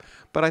that gap.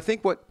 But I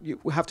think what you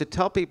have to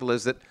tell people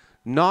is that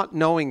not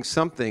knowing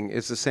something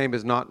is the same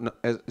as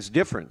is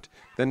different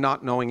than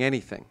not knowing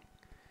anything.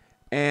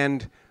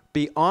 And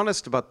be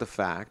honest about the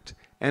fact,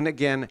 and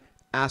again,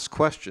 ask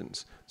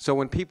questions. So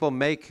when people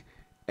make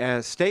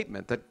a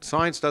statement that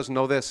science doesn't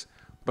know this,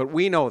 but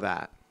we know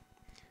that,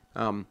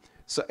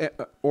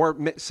 or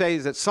say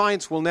that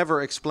science will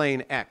never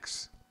explain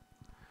X,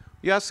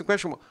 you ask the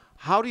question, well,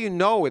 how do you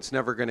know it's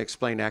never going to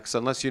explain X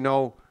unless you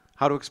know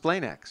how to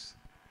explain X?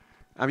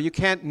 I mean, you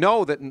can't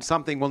know that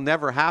something will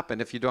never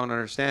happen if you don't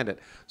understand it.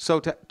 So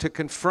to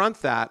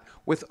confront that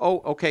with,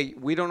 oh, okay,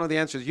 we don't know the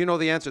answers. You know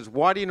the answers.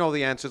 Why do you know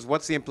the answers?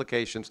 What's the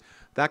implications?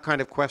 That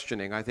kind of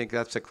questioning, I think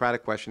that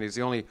Socratic question is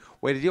the only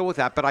way to deal with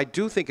that. But I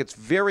do think it's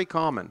very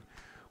common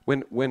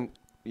when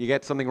you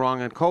get something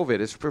wrong on COVID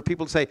is for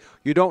people to say,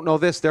 you don't know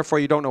this, therefore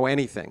you don't know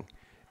anything.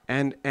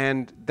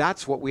 And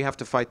that's what we have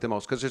to fight the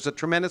most, because there's a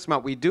tremendous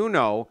amount we do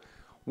know,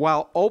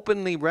 while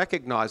openly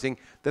recognizing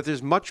that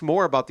there's much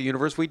more about the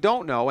universe we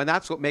don't know, and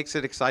that's what makes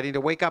it exciting to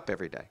wake up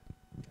every day.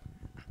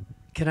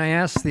 Can I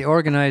ask the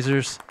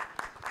organizers,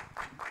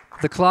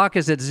 the clock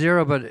is at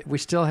 0, but we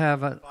still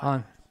have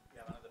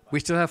we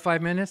still have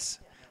 5 minutes?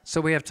 So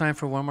we have time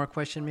for one more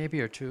question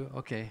maybe, or two?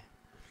 Okay.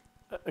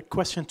 A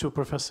question to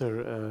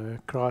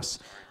Professor Krauss.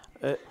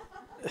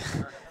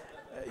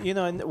 You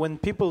know, when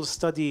people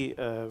study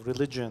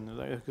religion,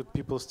 like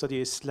people study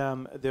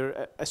Islam,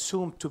 they're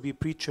assumed to be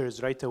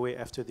preachers right away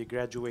after they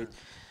graduate,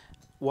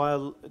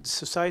 while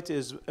society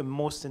is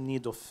most in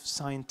need of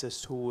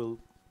scientists who will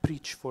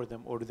preach for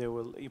them, or they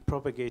will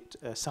propagate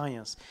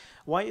science.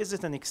 Why is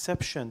it an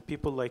exception,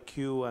 people like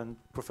you and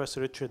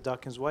Professor Richard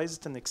Dawkins, why is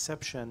it an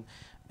exception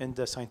in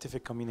the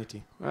scientific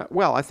community?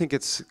 Well, I think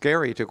it's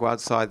scary to go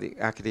outside the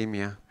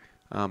academia.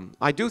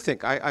 I do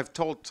think, I've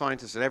told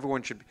scientists that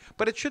everyone should be,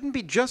 but it shouldn't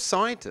be just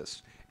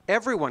scientists.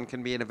 Everyone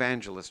can be an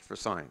evangelist for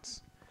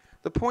science.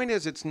 The point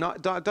is, it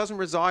doesn't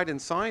reside in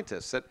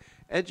scientists, that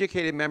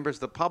educated members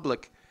of the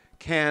public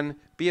can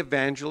be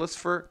evangelists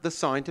for the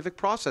scientific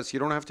process. You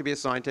don't have to be a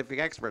scientific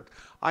expert.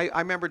 I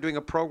remember doing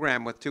a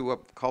program with two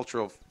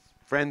cultural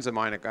friends of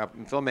mine, a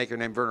filmmaker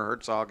named Werner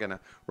Herzog and a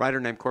writer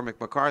named Cormac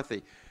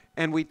McCarthy.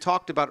 And we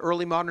talked about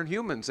early modern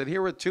humans. And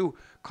here were two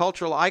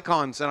cultural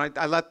icons. And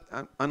I let,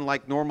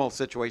 unlike normal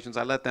situations,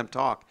 I let them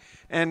talk.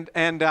 And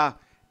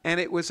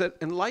it was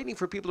enlightening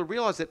for people to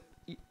realize that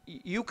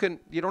you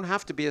don't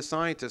have to be a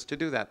scientist to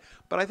do that.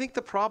 But I think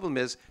the problem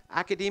is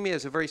academia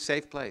is a very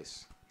safe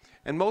place.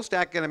 And most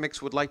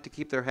academics would like to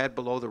keep their head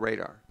below the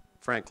radar,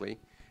 frankly,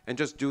 and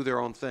just do their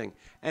own thing.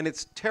 And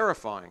it's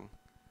terrifying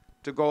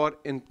to go out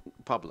in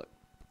public.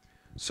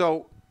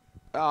 So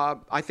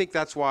I think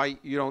that's why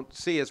you don't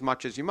see as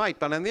much as you might.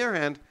 But on the other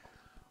hand,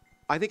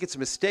 I think it's a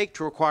mistake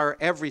to require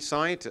every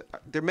scientist.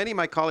 There are many of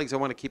my colleagues I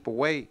want to keep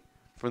away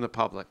from the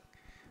public.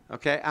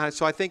 Okay,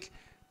 so I think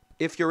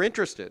if you're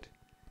interested,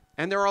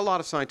 and there are a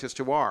lot of scientists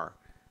who are,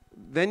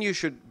 then you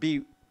should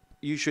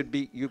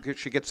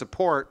get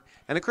support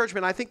and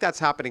encouragement. I think that's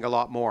happening a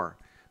lot more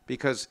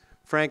because,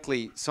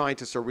 frankly,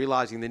 scientists are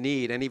realizing the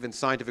need, and even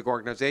scientific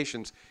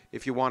organizations,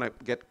 if you want to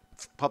get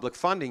public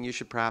funding, you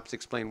should perhaps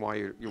explain why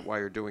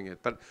you're doing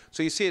it. But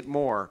so you see it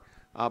more.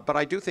 But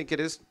I do think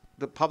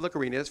the public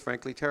arena is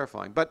frankly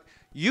terrifying. But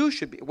you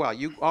should be, well,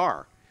 you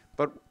are.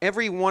 But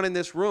everyone in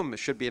this room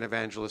should be an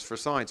evangelist for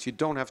science. You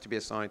don't have to be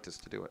a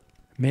scientist to do it.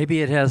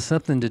 Maybe it has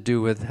something to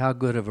do with how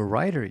good of a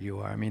writer you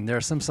are. I mean, there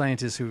are some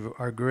scientists who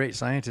are great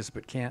scientists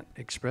but can't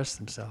express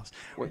themselves.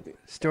 Well,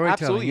 Storytelling,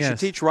 absolutely, you should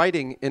teach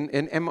writing. In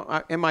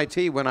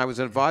MIT, when I was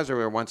an advisor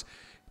there once,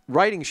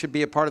 writing should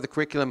be a part of the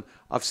curriculum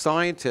of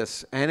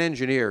scientists and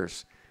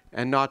engineers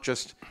and not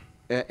just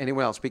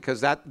anyone else, because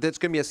that's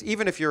going to be,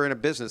 even if you're in a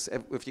business,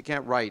 if you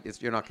can't write,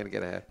 you're not going to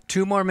get ahead.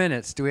 2 more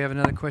minutes. Do we have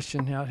another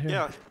question out here?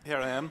 Yeah, here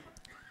I am.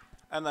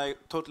 And I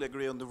totally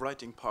agree on the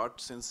writing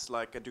part, since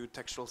like I do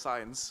textual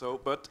science.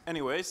 So, but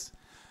anyways,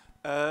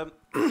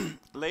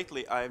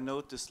 lately I've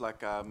noticed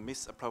like a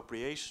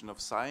misappropriation of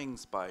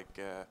science by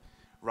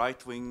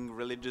right-wing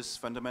religious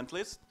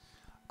fundamentalists.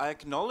 I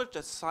acknowledge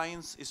that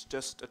science is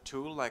just a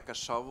tool, like a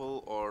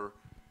shovel or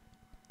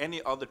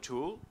any other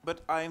tool.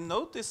 But I've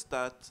noticed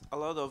that a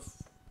lot of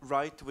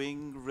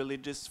right-wing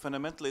religious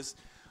fundamentalists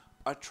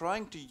are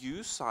trying to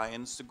use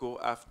science to go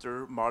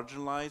after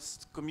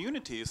marginalized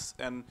communities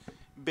and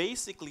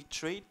basically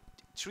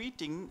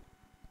treating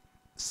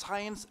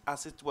science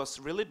as it was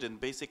religion,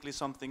 basically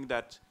something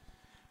that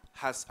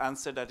has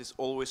answer that is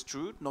always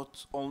true,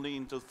 not only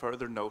until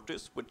further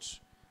notice,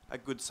 which a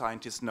good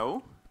scientist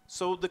know.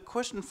 So the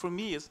question for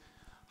me is,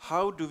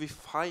 how do we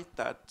fight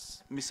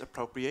that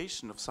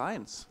misappropriation of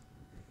science?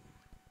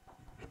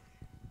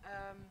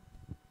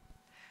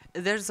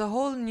 There's a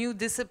whole new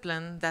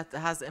discipline that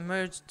has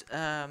emerged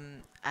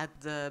at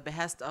the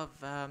behest of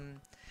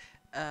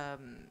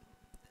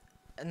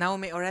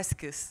Naomi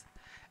Oreskes,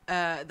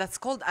 that's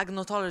called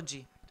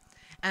agnotology.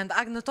 And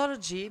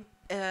agnotology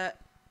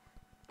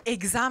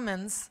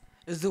examines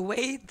the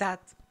way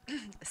that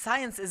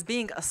science is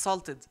being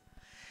assaulted,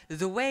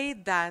 the way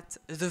that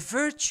the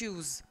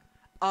virtues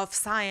of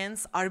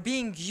science are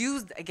being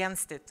used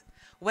against it,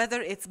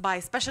 whether it's by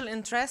special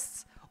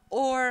interests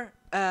or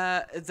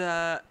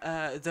the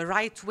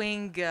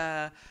right-wing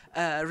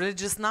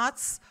religious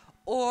nuts,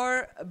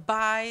 or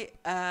by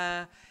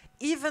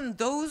even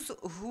those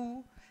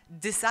who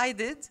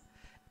decided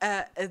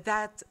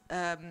that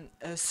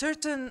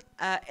certain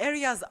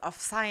areas of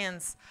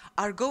science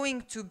are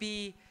going to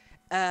be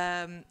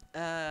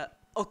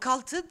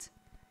occulted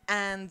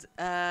and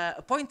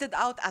pointed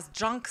out as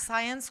junk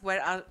science,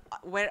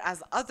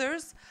 whereas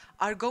others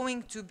are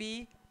going to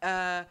be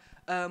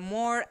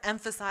more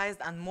emphasized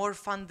and more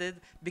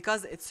funded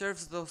because it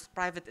serves those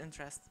private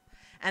interests.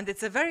 And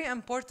it's a very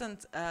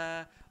important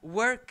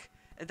work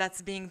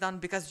that's being done,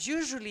 because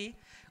usually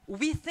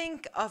we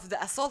think of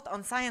the assault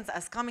on science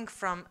as coming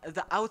from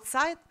the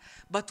outside,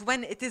 but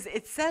when it is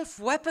itself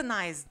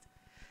weaponized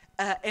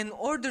in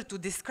order to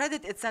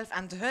discredit itself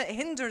and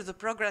hinder the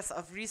progress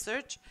of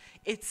research,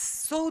 it's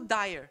so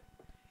dire.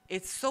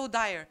 It's so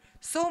dire.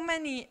 So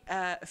many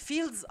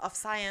fields of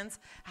science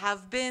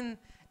have been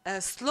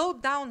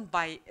slowed down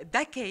by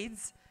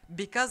decades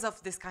because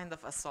of this kind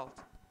of assault.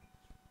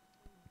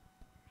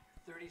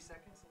 30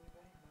 seconds,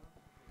 anybody?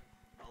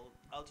 No?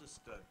 I'll just,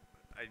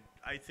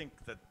 I think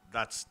that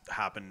that's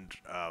happened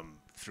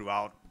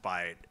throughout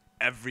by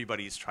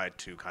everybody's tried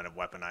to kind of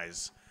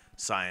weaponize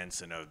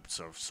science in a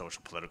sort of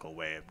social political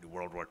way.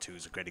 World War II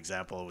is a great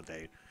example.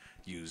 They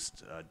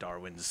used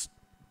Darwin's,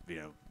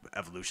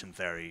 evolution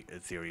theory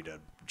to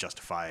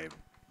justify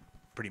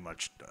pretty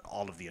much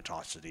all of the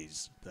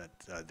atrocities that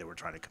they were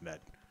trying to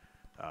commit.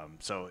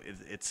 So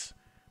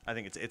I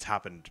think it's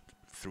happened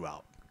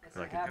throughout. It's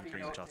like a happy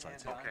pretty much note all to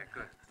sides. end on. Okay,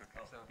 good.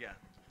 So, Yeah.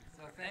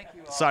 So thank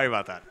you all. Sorry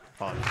about that.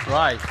 Apologies.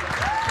 Right.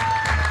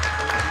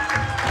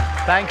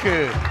 Thank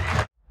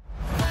you.